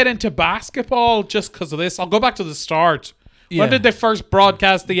might get into basketball just because of this. I'll go back to the start. Yeah. When did they first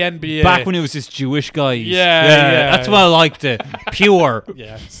broadcast the NBA? Back when it was just Jewish guys. Yeah. That's why I liked it. Pure.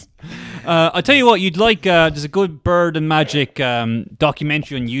 Yes. I'll tell you what, you'd like... there's a good Bird and Magic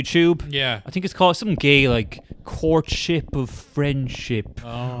documentary on YouTube. Yeah. I think it's called something gay, like Courtship of Friendship.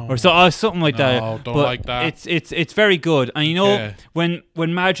 Oh. Or something like that. No, don't but like that. It's very good. And you know, Okay.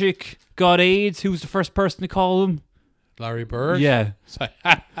 when Magic got AIDS, who was the first person to call him? Larry Bird? Yeah.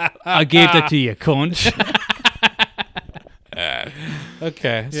 I gave that to you, cunt.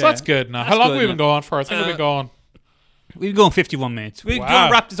 Okay. So Yeah. that's good now. How That's long good have we been now. going for? I think we've been going. We've gone 51 minutes. We Wow. want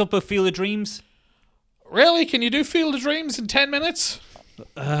to wrap this up with Field of Dreams? Really? Can you do Field of Dreams in 10 minutes?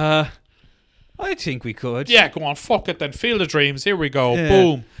 I think we could. Yeah, go on. Fuck it then. Field of Dreams. Here we go. Yeah.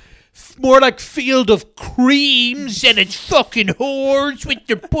 Boom. More like Field of Creams, and it's fucking whores with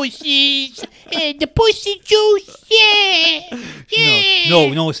their pussies and the pussy juice. Yeah.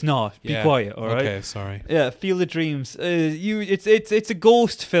 No, it's not. Be Yeah. quiet, all right? Okay, sorry. Yeah, Field of Dreams. It's a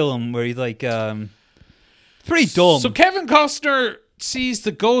ghost film where he's like pretty dumb. So Kevin Costner sees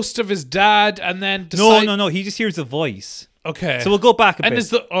the ghost of his dad and then decides... No. He just hears a voice. Okay. So we'll go back a and bit. is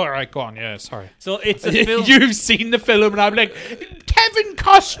the... All right, go on. Yeah, sorry. So it's a film. You've seen the film and I'm like, Kevin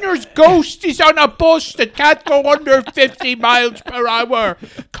Costner's ghost is on a bus that can't go under 50 miles per hour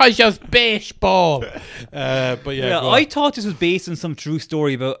because of baseball. But yeah, go on. I thought this was based on some true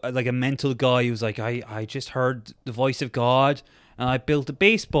story about like a mental guy who was like, I just heard the voice of God and I built a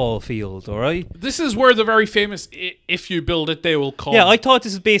baseball field, all right? This is where the very famous "If you build it, they will come." Yeah, I thought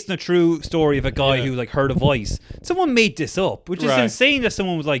this was based on a true story of a guy Yeah. who like heard a voice. Someone made this up, which is Right. insane that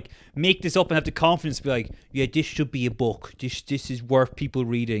someone would like make this up and have the confidence to be like, yeah, this should be a book. This is worth people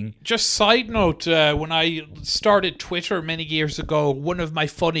reading. Just side note, when I started Twitter many years ago, one of my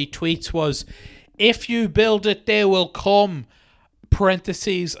funny tweets was, "If you build it, they will come."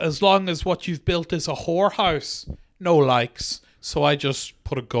 Parentheses, as long as what you've built is a whorehouse. No likes. So I just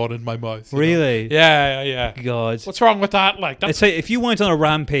put a gun in my mouth. you know? Really? Yeah. God. What's wrong with that? Like, that's It's like if you went on a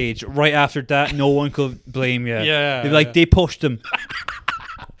rampage right after that, no one could blame you. Yeah, They'd be like, yeah. they pushed him.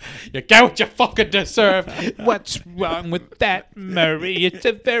 You get what you fucking deserve. What's wrong with that, Murray? It's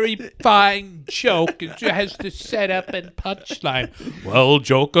a very fine joke. It has the setup and punchline. Well,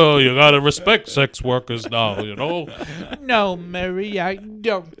 Joker, you gotta respect sex workers now, you know? No, Murray, I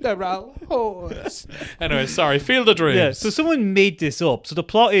don't. They're all whores. Anyway, sorry. Field of Dreams. Yeah, so someone made this up. So the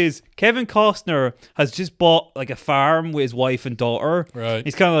plot is Kevin Costner has just bought like a farm with his wife and daughter. Right.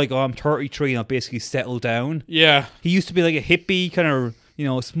 He's kind of like, I'm 33 and I've basically settled down. Yeah. He used to be like a hippie, kind of,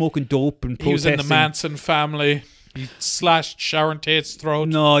 smoking dope and protesting. He was in the Manson family. He slashed Sharon Tate's throat.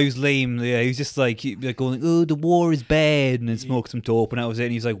 No, he was lame. Yeah, he was just like going, oh, the war is bad, and then smoked some dope, and that was it.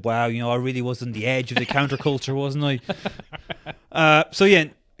 And he was like, wow, I really was on the edge of the counterculture, wasn't I? So yeah,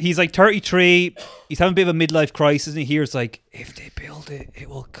 he's like 33. He's having a bit of a midlife crisis, and he hears like, if they build it, it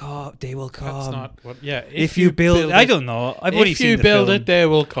will come. They will come. That's not what. Yeah. If you build it, I don't know. I've only If seen you the build film. it, they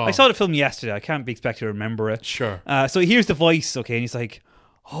will come. I saw the film yesterday. I can't be expected to remember it. Sure. So he hears the voice, okay, and he's like,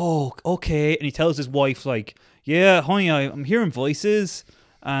 oh, okay. And he tells his wife, like, yeah, honey, I'm hearing voices,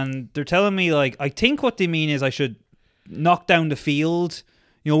 and they're telling me, like, I think what they mean is I should knock down the field,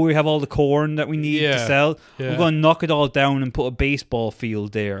 where we have all the corn that we need to sell. Yeah. We're going to knock it all down and put a baseball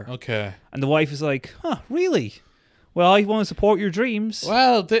field there. Okay. And the wife is like, huh, really? Well, I want to support your dreams.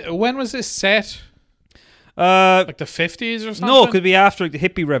 Well, when was this set? Like the 50s or something? No, it could be after like the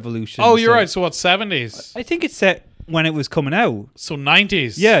hippie revolution. Oh, you're right. So what, 70s? I think it's set when it was coming out. So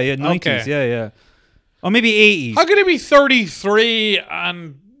 90s? Yeah, 90s. Okay. Yeah. Or maybe 80s. How could he be 33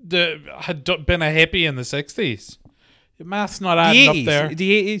 and had been a hippie in the 60s? Your math's not adding up there.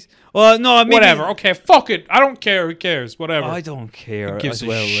 The 80s. Well, no, maybe, whatever. Okay, fuck it. I don't care. Who cares? Whatever. I don't care. Who gives as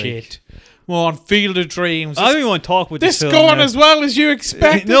well, a shit? Well, on Field of Dreams. I don't even want to talk about this This film going now. as well as you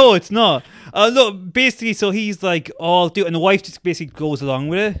expected? No, it's not. Look, basically, so he's like, oh, I'll do it. And the wife just basically goes along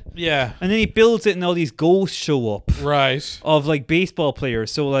with it. Yeah. And then he builds it and all these ghosts show up. Right. Of like baseball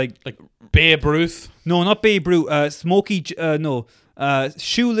players. So like Babe Ruth. No, not Babe Ruth.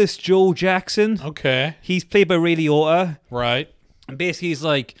 Shoeless Joe Jackson. Okay. He's played by Ray Liotta. Right. And basically he's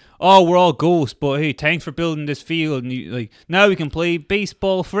like, oh, we're all ghosts, but hey, thanks for building this field. And now we can play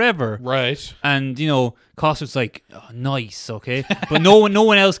baseball forever. Right. And, Costner's like, oh, nice, okay. But no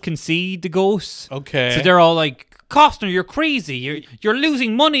one else can see the ghosts. Okay. So they're all like, Costner, you're crazy. You're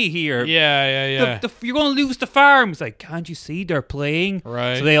losing money here. Yeah. You're going to lose the farm. He's like, can't you see they're playing?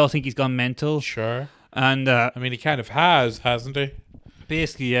 Right. So they all think he's gone mental. Sure. And I mean, he kind of has, hasn't he?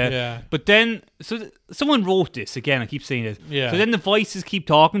 Basically, yeah. Yeah. But then, someone wrote this again. I keep saying it. Yeah. So then the voices keep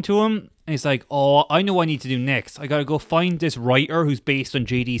talking to him, and he's like, "Oh, I know what I need to do next. I gotta go find this writer who's based on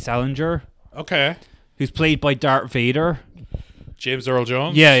J.D. Salinger, Okay. who's played by Darth Vader." James Earl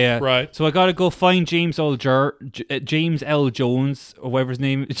Jones? Yeah. Right. So I gotta go find James L. Jones, or whatever his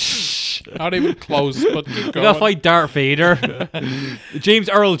name is. Not even close, but keep I going. gotta find Darth Vader. James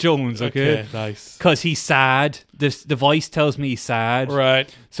Earl Jones, okay? Nice. Because he's sad. The voice tells me he's sad.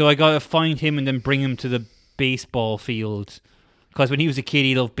 Right. So I gotta find him and then bring him to the baseball field. Because when he was a kid,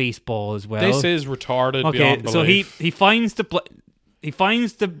 he loved baseball as well. This is retarded. Okay, beyond so belief. he finds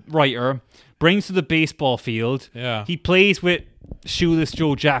the writer, brings to the baseball field. Yeah. He plays with Shoeless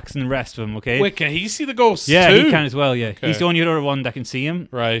Joe Jackson and the rest of them. Okay. Wait, can he see the ghosts Yeah, too? he can as well. Yeah, Okay. he's the only other one that can see him.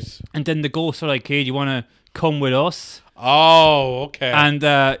 Right. And then the ghosts are like, "Hey, do you want to come with us?" Oh, okay. And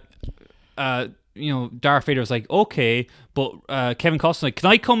Darth Vader's like, "Okay," but Kevin Costner's like, "Can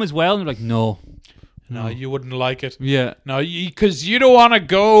I come as well?" And they're like, "No." No, you wouldn't like it. Yeah. No, because you don't want to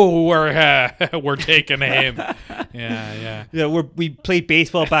go where we're taking him. Yeah. Yeah, we played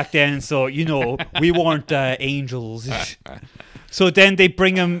baseball back then, so we weren't angels. So then they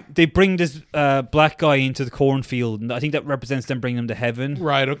bring this black guy into the cornfield, and I think that represents them bringing him to heaven.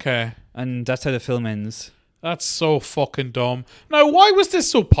 Right. Okay. And that's how the film ends. That's so fucking dumb. Now, why was this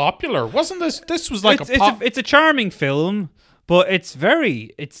so popular? Wasn't this? This was like it's a charming film, but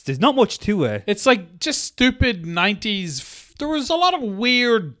there's not much to it. It's like just stupid 90s. There was a lot of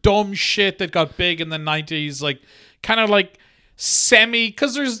weird, dumb shit that got big in the 90s, like kind of like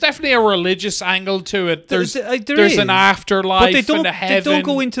because there's definitely a religious angle to it. There's an afterlife, but and a heaven. They don't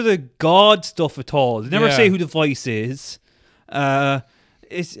go into the God stuff at all. They never say who the voice is. There's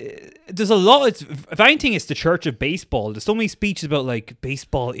a lot. If anything, it's the Church of Baseball. There's so many speeches about like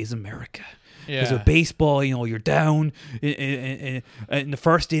baseball is America. Because with baseball, you're down in the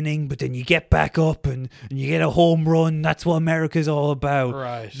first inning, but then you get back up and you get a home run. That's what America's all about.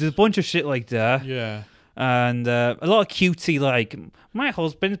 Right. There's a bunch of shit like that. Yeah. And a lot of cutesy, like, my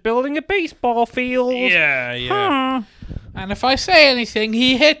husband's building a baseball field. Yeah. Huh. And if I say anything,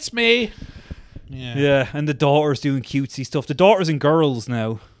 he hits me. Yeah, and the daughter's doing cutesy stuff. The daughter's in Girls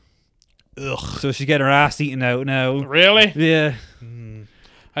now. Ugh. So she's getting her ass eaten out now. Really? Yeah.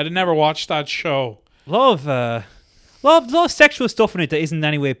 I'd never watched that show. A lot of sexual stuff in it that isn't in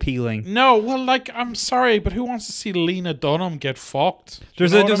any way appealing. No, well, like, I'm sorry, but who wants to see Lena Dunham get fucked?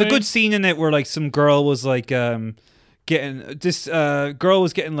 There's a good scene in it where like some girl was like getting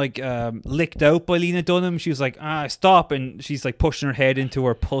licked out by Lena Dunham. She was like, stop, and she's like pushing her head into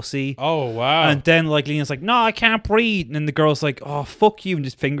her pussy. Oh wow. And then like Lena's like, no, I can't breathe, and then the girl's like, oh fuck you, and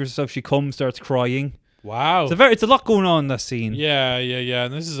just fingers herself. She comes, starts crying. Wow. It's a lot going on in that scene. Yeah.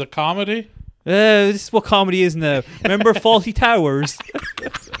 And this is a comedy? This is what comedy is now. Remember Fawlty Towers?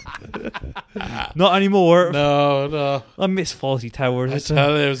 Not anymore. No. I miss Fawlty Towers. I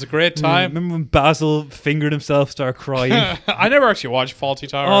tell you, it was a great time. Remember when Basil fingered himself, started crying? I never actually watched Fawlty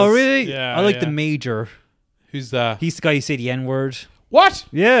Towers. Oh, really? Yeah. I like the Major. Who's that? He's the guy who say the N-word. What?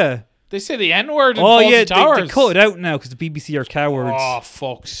 Yeah. They say the N-word in Fawlty Towers? They cut it out now because the BBC are cowards. Oh,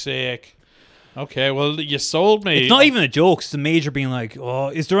 fuck's sake. Okay, well, you sold me. It's not even a joke. It's the Major being like, oh,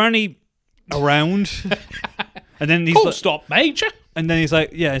 is there any around? And then he's like, stop, Major. And then he's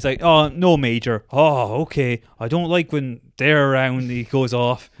like, oh, no, Major. Oh, okay. I don't like when they're around. He goes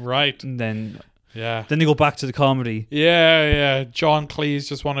off. Right. And then Yeah. Then they go back to the comedy. Yeah. John Cleese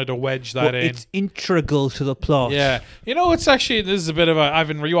just wanted to wedge that in. It's integral to the plot. Yeah. You know, it's actually, this is a bit of a, I've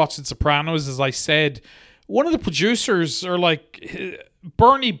been rewatching Sopranos, as I said. one of the producers, or like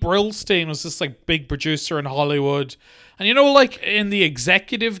Bernie Brillstein, was this like big producer in Hollywood. And you know, like in the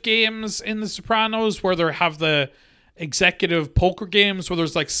executive games in The Sopranos, where they have the executive poker games where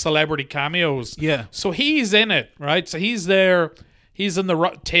there's like celebrity cameos. Yeah. So he's in it, right? So he's there. He's in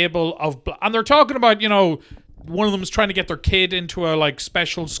the table of, and they're talking about, you know, one of them's trying to get their kid into a like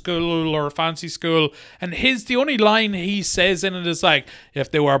special school or a fancy school, and the only line he says in it is like, if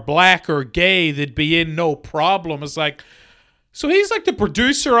they were black or gay, they'd be in no problem. It's like, so he's like the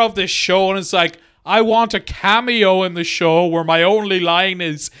producer of this show, and it's like, I want a cameo in the show where my only line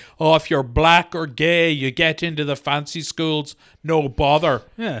is, oh, if you're black or gay, you get into the fancy schools, no bother.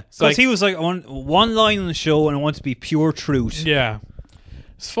 Yeah, because like, he was like on one line on the show, and I want to be pure truth. Yeah.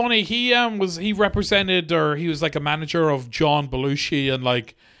 It's funny, he represented, or he was like a manager of John Belushi, and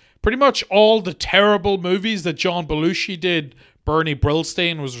like pretty much all the terrible movies that John Belushi did, Bernie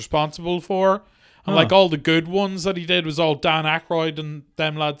Brillstein was responsible for. And like all the good ones that he did was all Dan Aykroyd and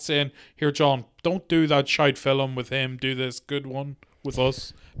them lads saying, here John, don't do that shite film with him, do this good one with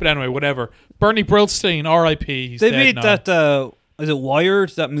us. But anyway, whatever. Bernie Brillstein, R.I.P. He's they dead made now. that, is it Wired,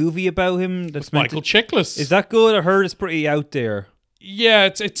 that movie about him? That's Michael Chiklis. Is that good? I heard it's pretty out there. Yeah,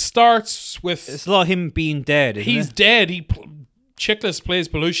 it starts with... It's a lot of him being dead, isn't He's it? dead. Chiklis plays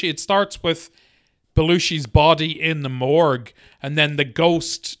Belushi. It starts with Belushi's body in the morgue, and then the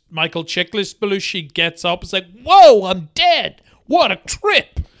ghost, Michael Chiklis Belushi, gets up. It's like, whoa, I'm dead. What a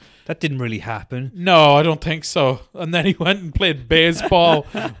trip. That didn't really happen. No, I don't think so. And then he went and played baseball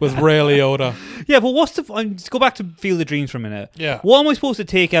with Ray Liotta. Yeah, but what's the... let's go back to Field of Dreams for a minute. Yeah. What am I supposed to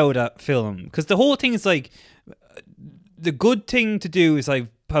take out of that film? Because the whole thing is like... The good thing to do is like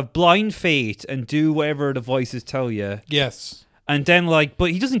have blind faith and do whatever the voices tell you. Yes. And then like... But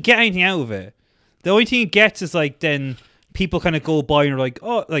he doesn't get anything out of it. The only thing he gets is like then people kind of go by and are like,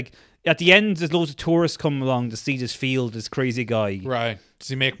 oh, like at the end there's loads of tourists come along to see this field, this crazy guy. Right. Does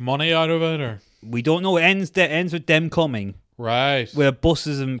he make money out of it, or? We don't know. It ends with them coming. Right. Where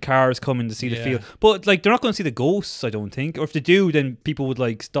buses and cars coming to see the Yeah. field. But like they're not going to see the ghosts, I don't think. Or if they do, then people would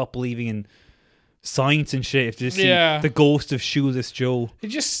like stop believing in science and shit if they see the ghost of Shoeless Joe. It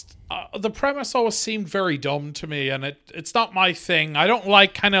just the premise always seemed very dumb to me, and it's not my thing. I don't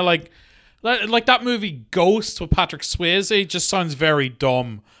like kind of like that movie Ghost with Patrick Swayze. Just sounds very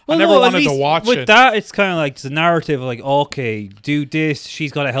dumb. I never wanted to watch with it. that, it's kind of like the narrative of like, okay, do this.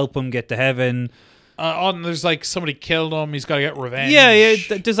 She's got to help him get to heaven. And there's like somebody killed him. He's got to get revenge.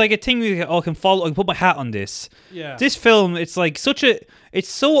 Yeah. There's like a thing where you go, oh, I can put my hat on this. Yeah. This film, it's like it's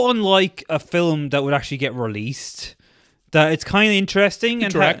so unlike a film that would actually get released that it's kind of interesting. Who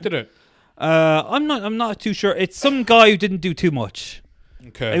directed it? I'm not too sure. It's some guy who didn't do too much.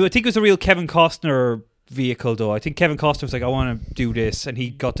 Okay. I think it was a real Kevin Costner vehicle, though. I think Kevin Costner was like, I want to do this, and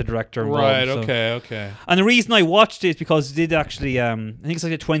he got the director involved. Right. so. Okay. And the reason I watched it is because it did actually, I think it's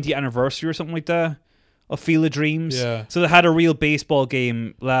like the 20th anniversary or something like that of Field of Dreams. Yeah. So they had a real baseball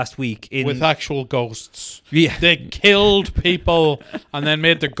game last week With actual ghosts. Yeah. They killed people and then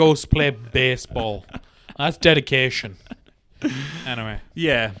made the ghosts play baseball. That's dedication. Anyway.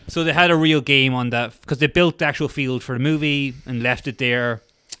 Yeah. So they had a real game on that because they built the actual field for the movie and left it there.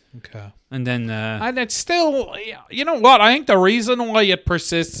 Okay. And then... and it's still, you know what? I think the reason why it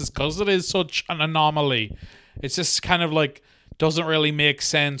persists is because it is such an anomaly. It's just kind of like, doesn't really make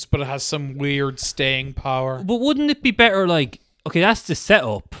sense, but it has some weird staying power. But wouldn't it be better, like... Okay, that's the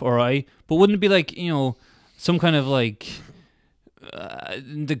setup, all right? But wouldn't it be like, you know, some kind of like...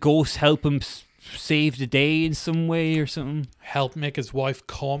 the ghosts help him save the day in some way or something? Help make his wife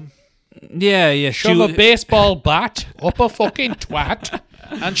come. Yeah. Shove a baseball bat up a fucking twat,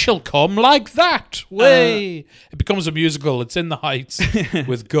 and she'll come like that. Way. It becomes a musical. It's in the Heights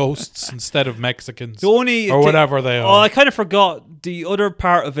with ghosts instead of Mexicans. Or whatever they are. Oh, I kind of forgot. The other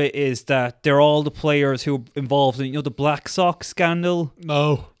part of it is that they're all the players who are involved in, you know, the Black Sox scandal.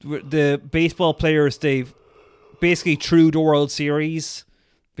 No. The baseball players, they've basically threw the World Series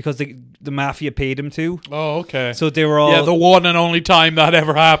because the mafia paid them to. Oh, okay. So they were all... Yeah, the one and only time that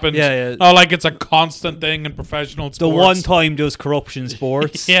ever happened. Yeah. Not like it's a constant thing in professional sports. The one time there was corruption in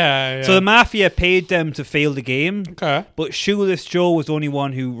sports. Yeah. So the mafia paid them to fail the game. Okay. But Shoeless Joe was the only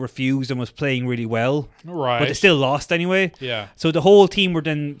one who refused and was playing really well. Right. But they still lost anyway. Yeah. So the whole team were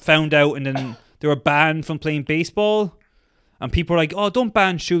then found out and then they were banned from playing baseball. And people were like, oh, don't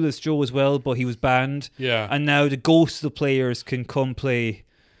ban Shoeless Joe as well. But he was banned. Yeah. And now the ghosts of the players can come play.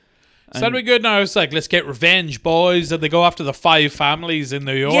 So that'd be good now. It's like, let's get revenge, boys. And they go after the 5 families in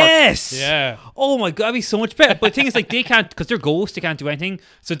New York. Yes. Yeah. Oh my god, that'd be so much better. But the thing is, like, they can't, because they're ghosts, they can't do anything.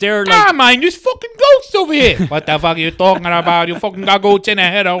 So they're like, Ah, man, there's fucking ghosts over here. What the fuck are you talking about? You fucking got goats in the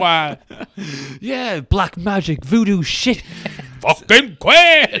head or what? yeah, black magic, voodoo shit. Fucking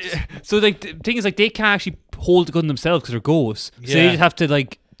quit. So like, the thing is, like, they can't actually hold the gun themselves because they're ghosts. So they Yeah. just have to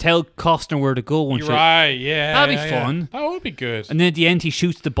like tell Costner where to go and You're shit. right, yeah. That'd be yeah. fun. That would be good. And then at the end, he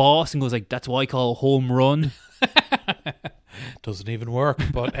shoots the boss and goes like, "That's what I call a home run." Doesn't even work,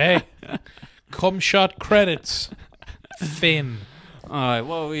 but hey. Cum shot credits. Finn. All right,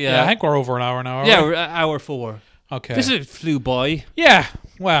 well, Yeah, I think we're over an hour now. yeah, we're at hour 4. Okay. This flew by. Yeah,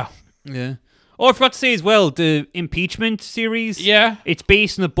 well. Yeah. Oh, I forgot to say as well, the impeachment series. Yeah. It's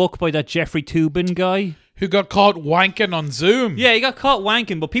based on a book by that Jeffrey Toobin guy. Who got caught wanking on Zoom. Yeah, he got caught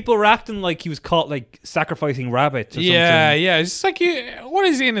wanking, but people were acting like he was caught like sacrificing rabbits or Yeah, something. yeah. It's like, what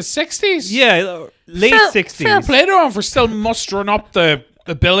is he, in his 60s? Yeah, late 60s. Fair play to him for still mustering up the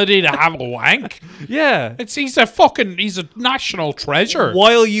ability to have a wank. Yeah. He's a national treasure.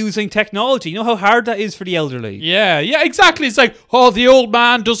 While using technology. You know how hard that is for the elderly? Yeah, exactly. It's like, oh, the old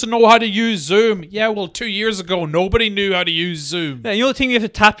man doesn't know how to use Zoom. Yeah, well, 2 years ago, nobody knew how to use Zoom. Yeah, you know the thing, you have to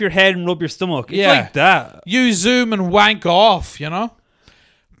tap your head and rub your stomach. It's Yeah. like that. Use Zoom and wank off, you know?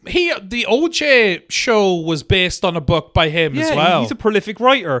 The OJ show was based on a book by him as well. He's a prolific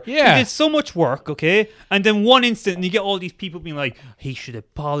writer. Yeah. He did so much work, okay? And then one instant, and you get all these people being like, he should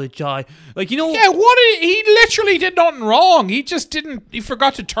apologize. Like, you know, Yeah, he literally did nothing wrong. He just he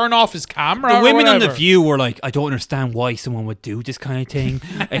forgot to turn off his camera. the or women on The whatever. View were like, I don't understand why someone would do this kind of thing.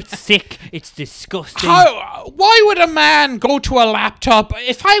 It's sick. It's disgusting. Why would a man go to a laptop?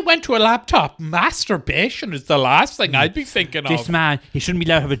 If I went to a laptop, masturbation is the last thing I'd be thinking This of. man, he shouldn't be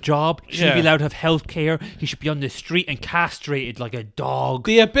allowed to have a job. He shouldn't be Yeah. allowed to have health care. He should be on the street and castrated like a dog.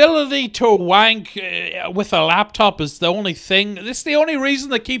 The ability to wank with a laptop is the only thing. This is the only reason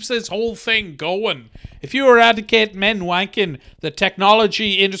that keeps this whole thing going. If you eradicate men wanking, the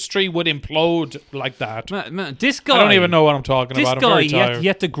technology industry would implode like that. Man, this guy. I don't even know what I'm talking This about. I'm guy, very he had, tired. he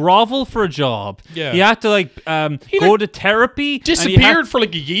had to grovel for a job. Yeah. He had to like go to therapy. and Disappeared for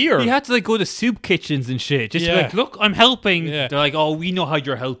like a year. He had to like go to soup kitchens and shit. Just be Yeah. like, look, I'm helping. Yeah. They're like, oh, we know how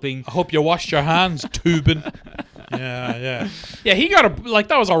you're helping. I hope you washed your hands, tubing. Yeah. He got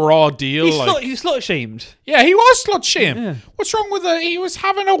that was a raw deal. He's slut shamed. Yeah, he was slut shamed. Yeah. What's wrong with he was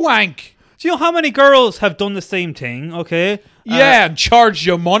having a wank. Do you know how many girls have done the same thing? Okay. Yeah, and charged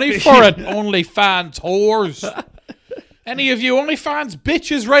you money for it. OnlyFans whores. Any of you OnlyFans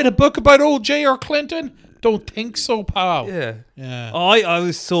bitches write a book about OJ or Clinton? Don't think so, pal. Yeah. Oh, I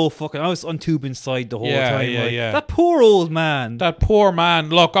was so fucking. I was on Tubin's side the whole time. Yeah. That poor old man. That poor man.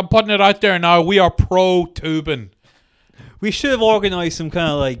 Look, I'm putting it out there now. We are pro Tubin. We should have organized some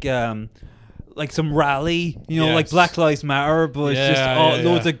kind of like some rally, you know, like Yes. Black Lives Matter, but it's just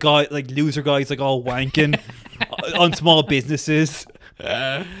loads of loser guys, like all wanking on small businesses.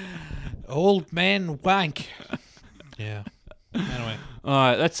 Old man wank. Yeah. Anyway. All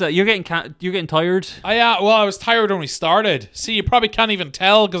right, that's you're getting tired. I was tired when we started. See, you probably can't even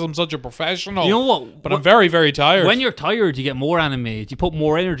tell because I'm such a professional. You know what? But I'm very, very tired. When you're tired, you get more animated. You put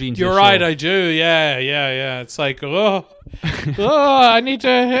more energy into. You're the right, show. I do. Yeah. It's like, I need to.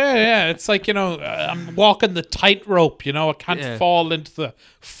 Yeah. It's like, I'm walking the tightrope. I can't fall into the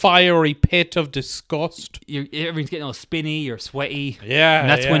fiery pit of disgust. Everything's getting all spinny. You're sweaty. Yeah, and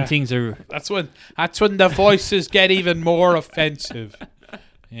that's when things are. That's when the voices get even more offensive.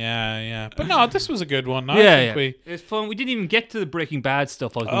 Yeah. But no, this was a good one. I think It's fun. We didn't even get to the Breaking Bad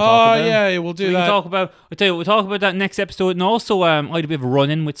stuff I was going to talk about. Yeah, we'll do that. We'll talk about that next episode, and also I had a bit of a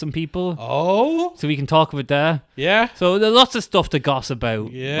run-in with some people. Oh? So we can talk about that. Yeah? So there's lots of stuff to gossip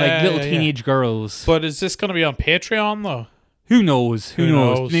about. Yeah, like little yeah. teenage girls. But is this going to be on Patreon, though? Who knows? Who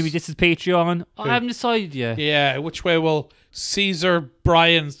knows? knows? Maybe this is Patreon. I haven't decided yet. Yeah, which way will Caesar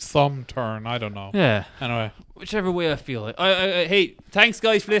Brian's thumb turn? I don't know. Yeah. Anyway. Whichever way I feel it. Hey, thanks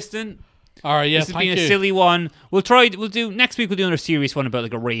guys for listening. All right, yeah, This has thank been you. a silly one. Next week we'll do another serious one about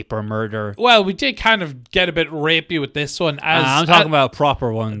like a rape or murder. Well, we did kind of get a bit rapey with this one. I'm talking about a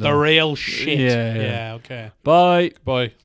proper one though. the real shit. Yeah. Okay. Bye. Bye.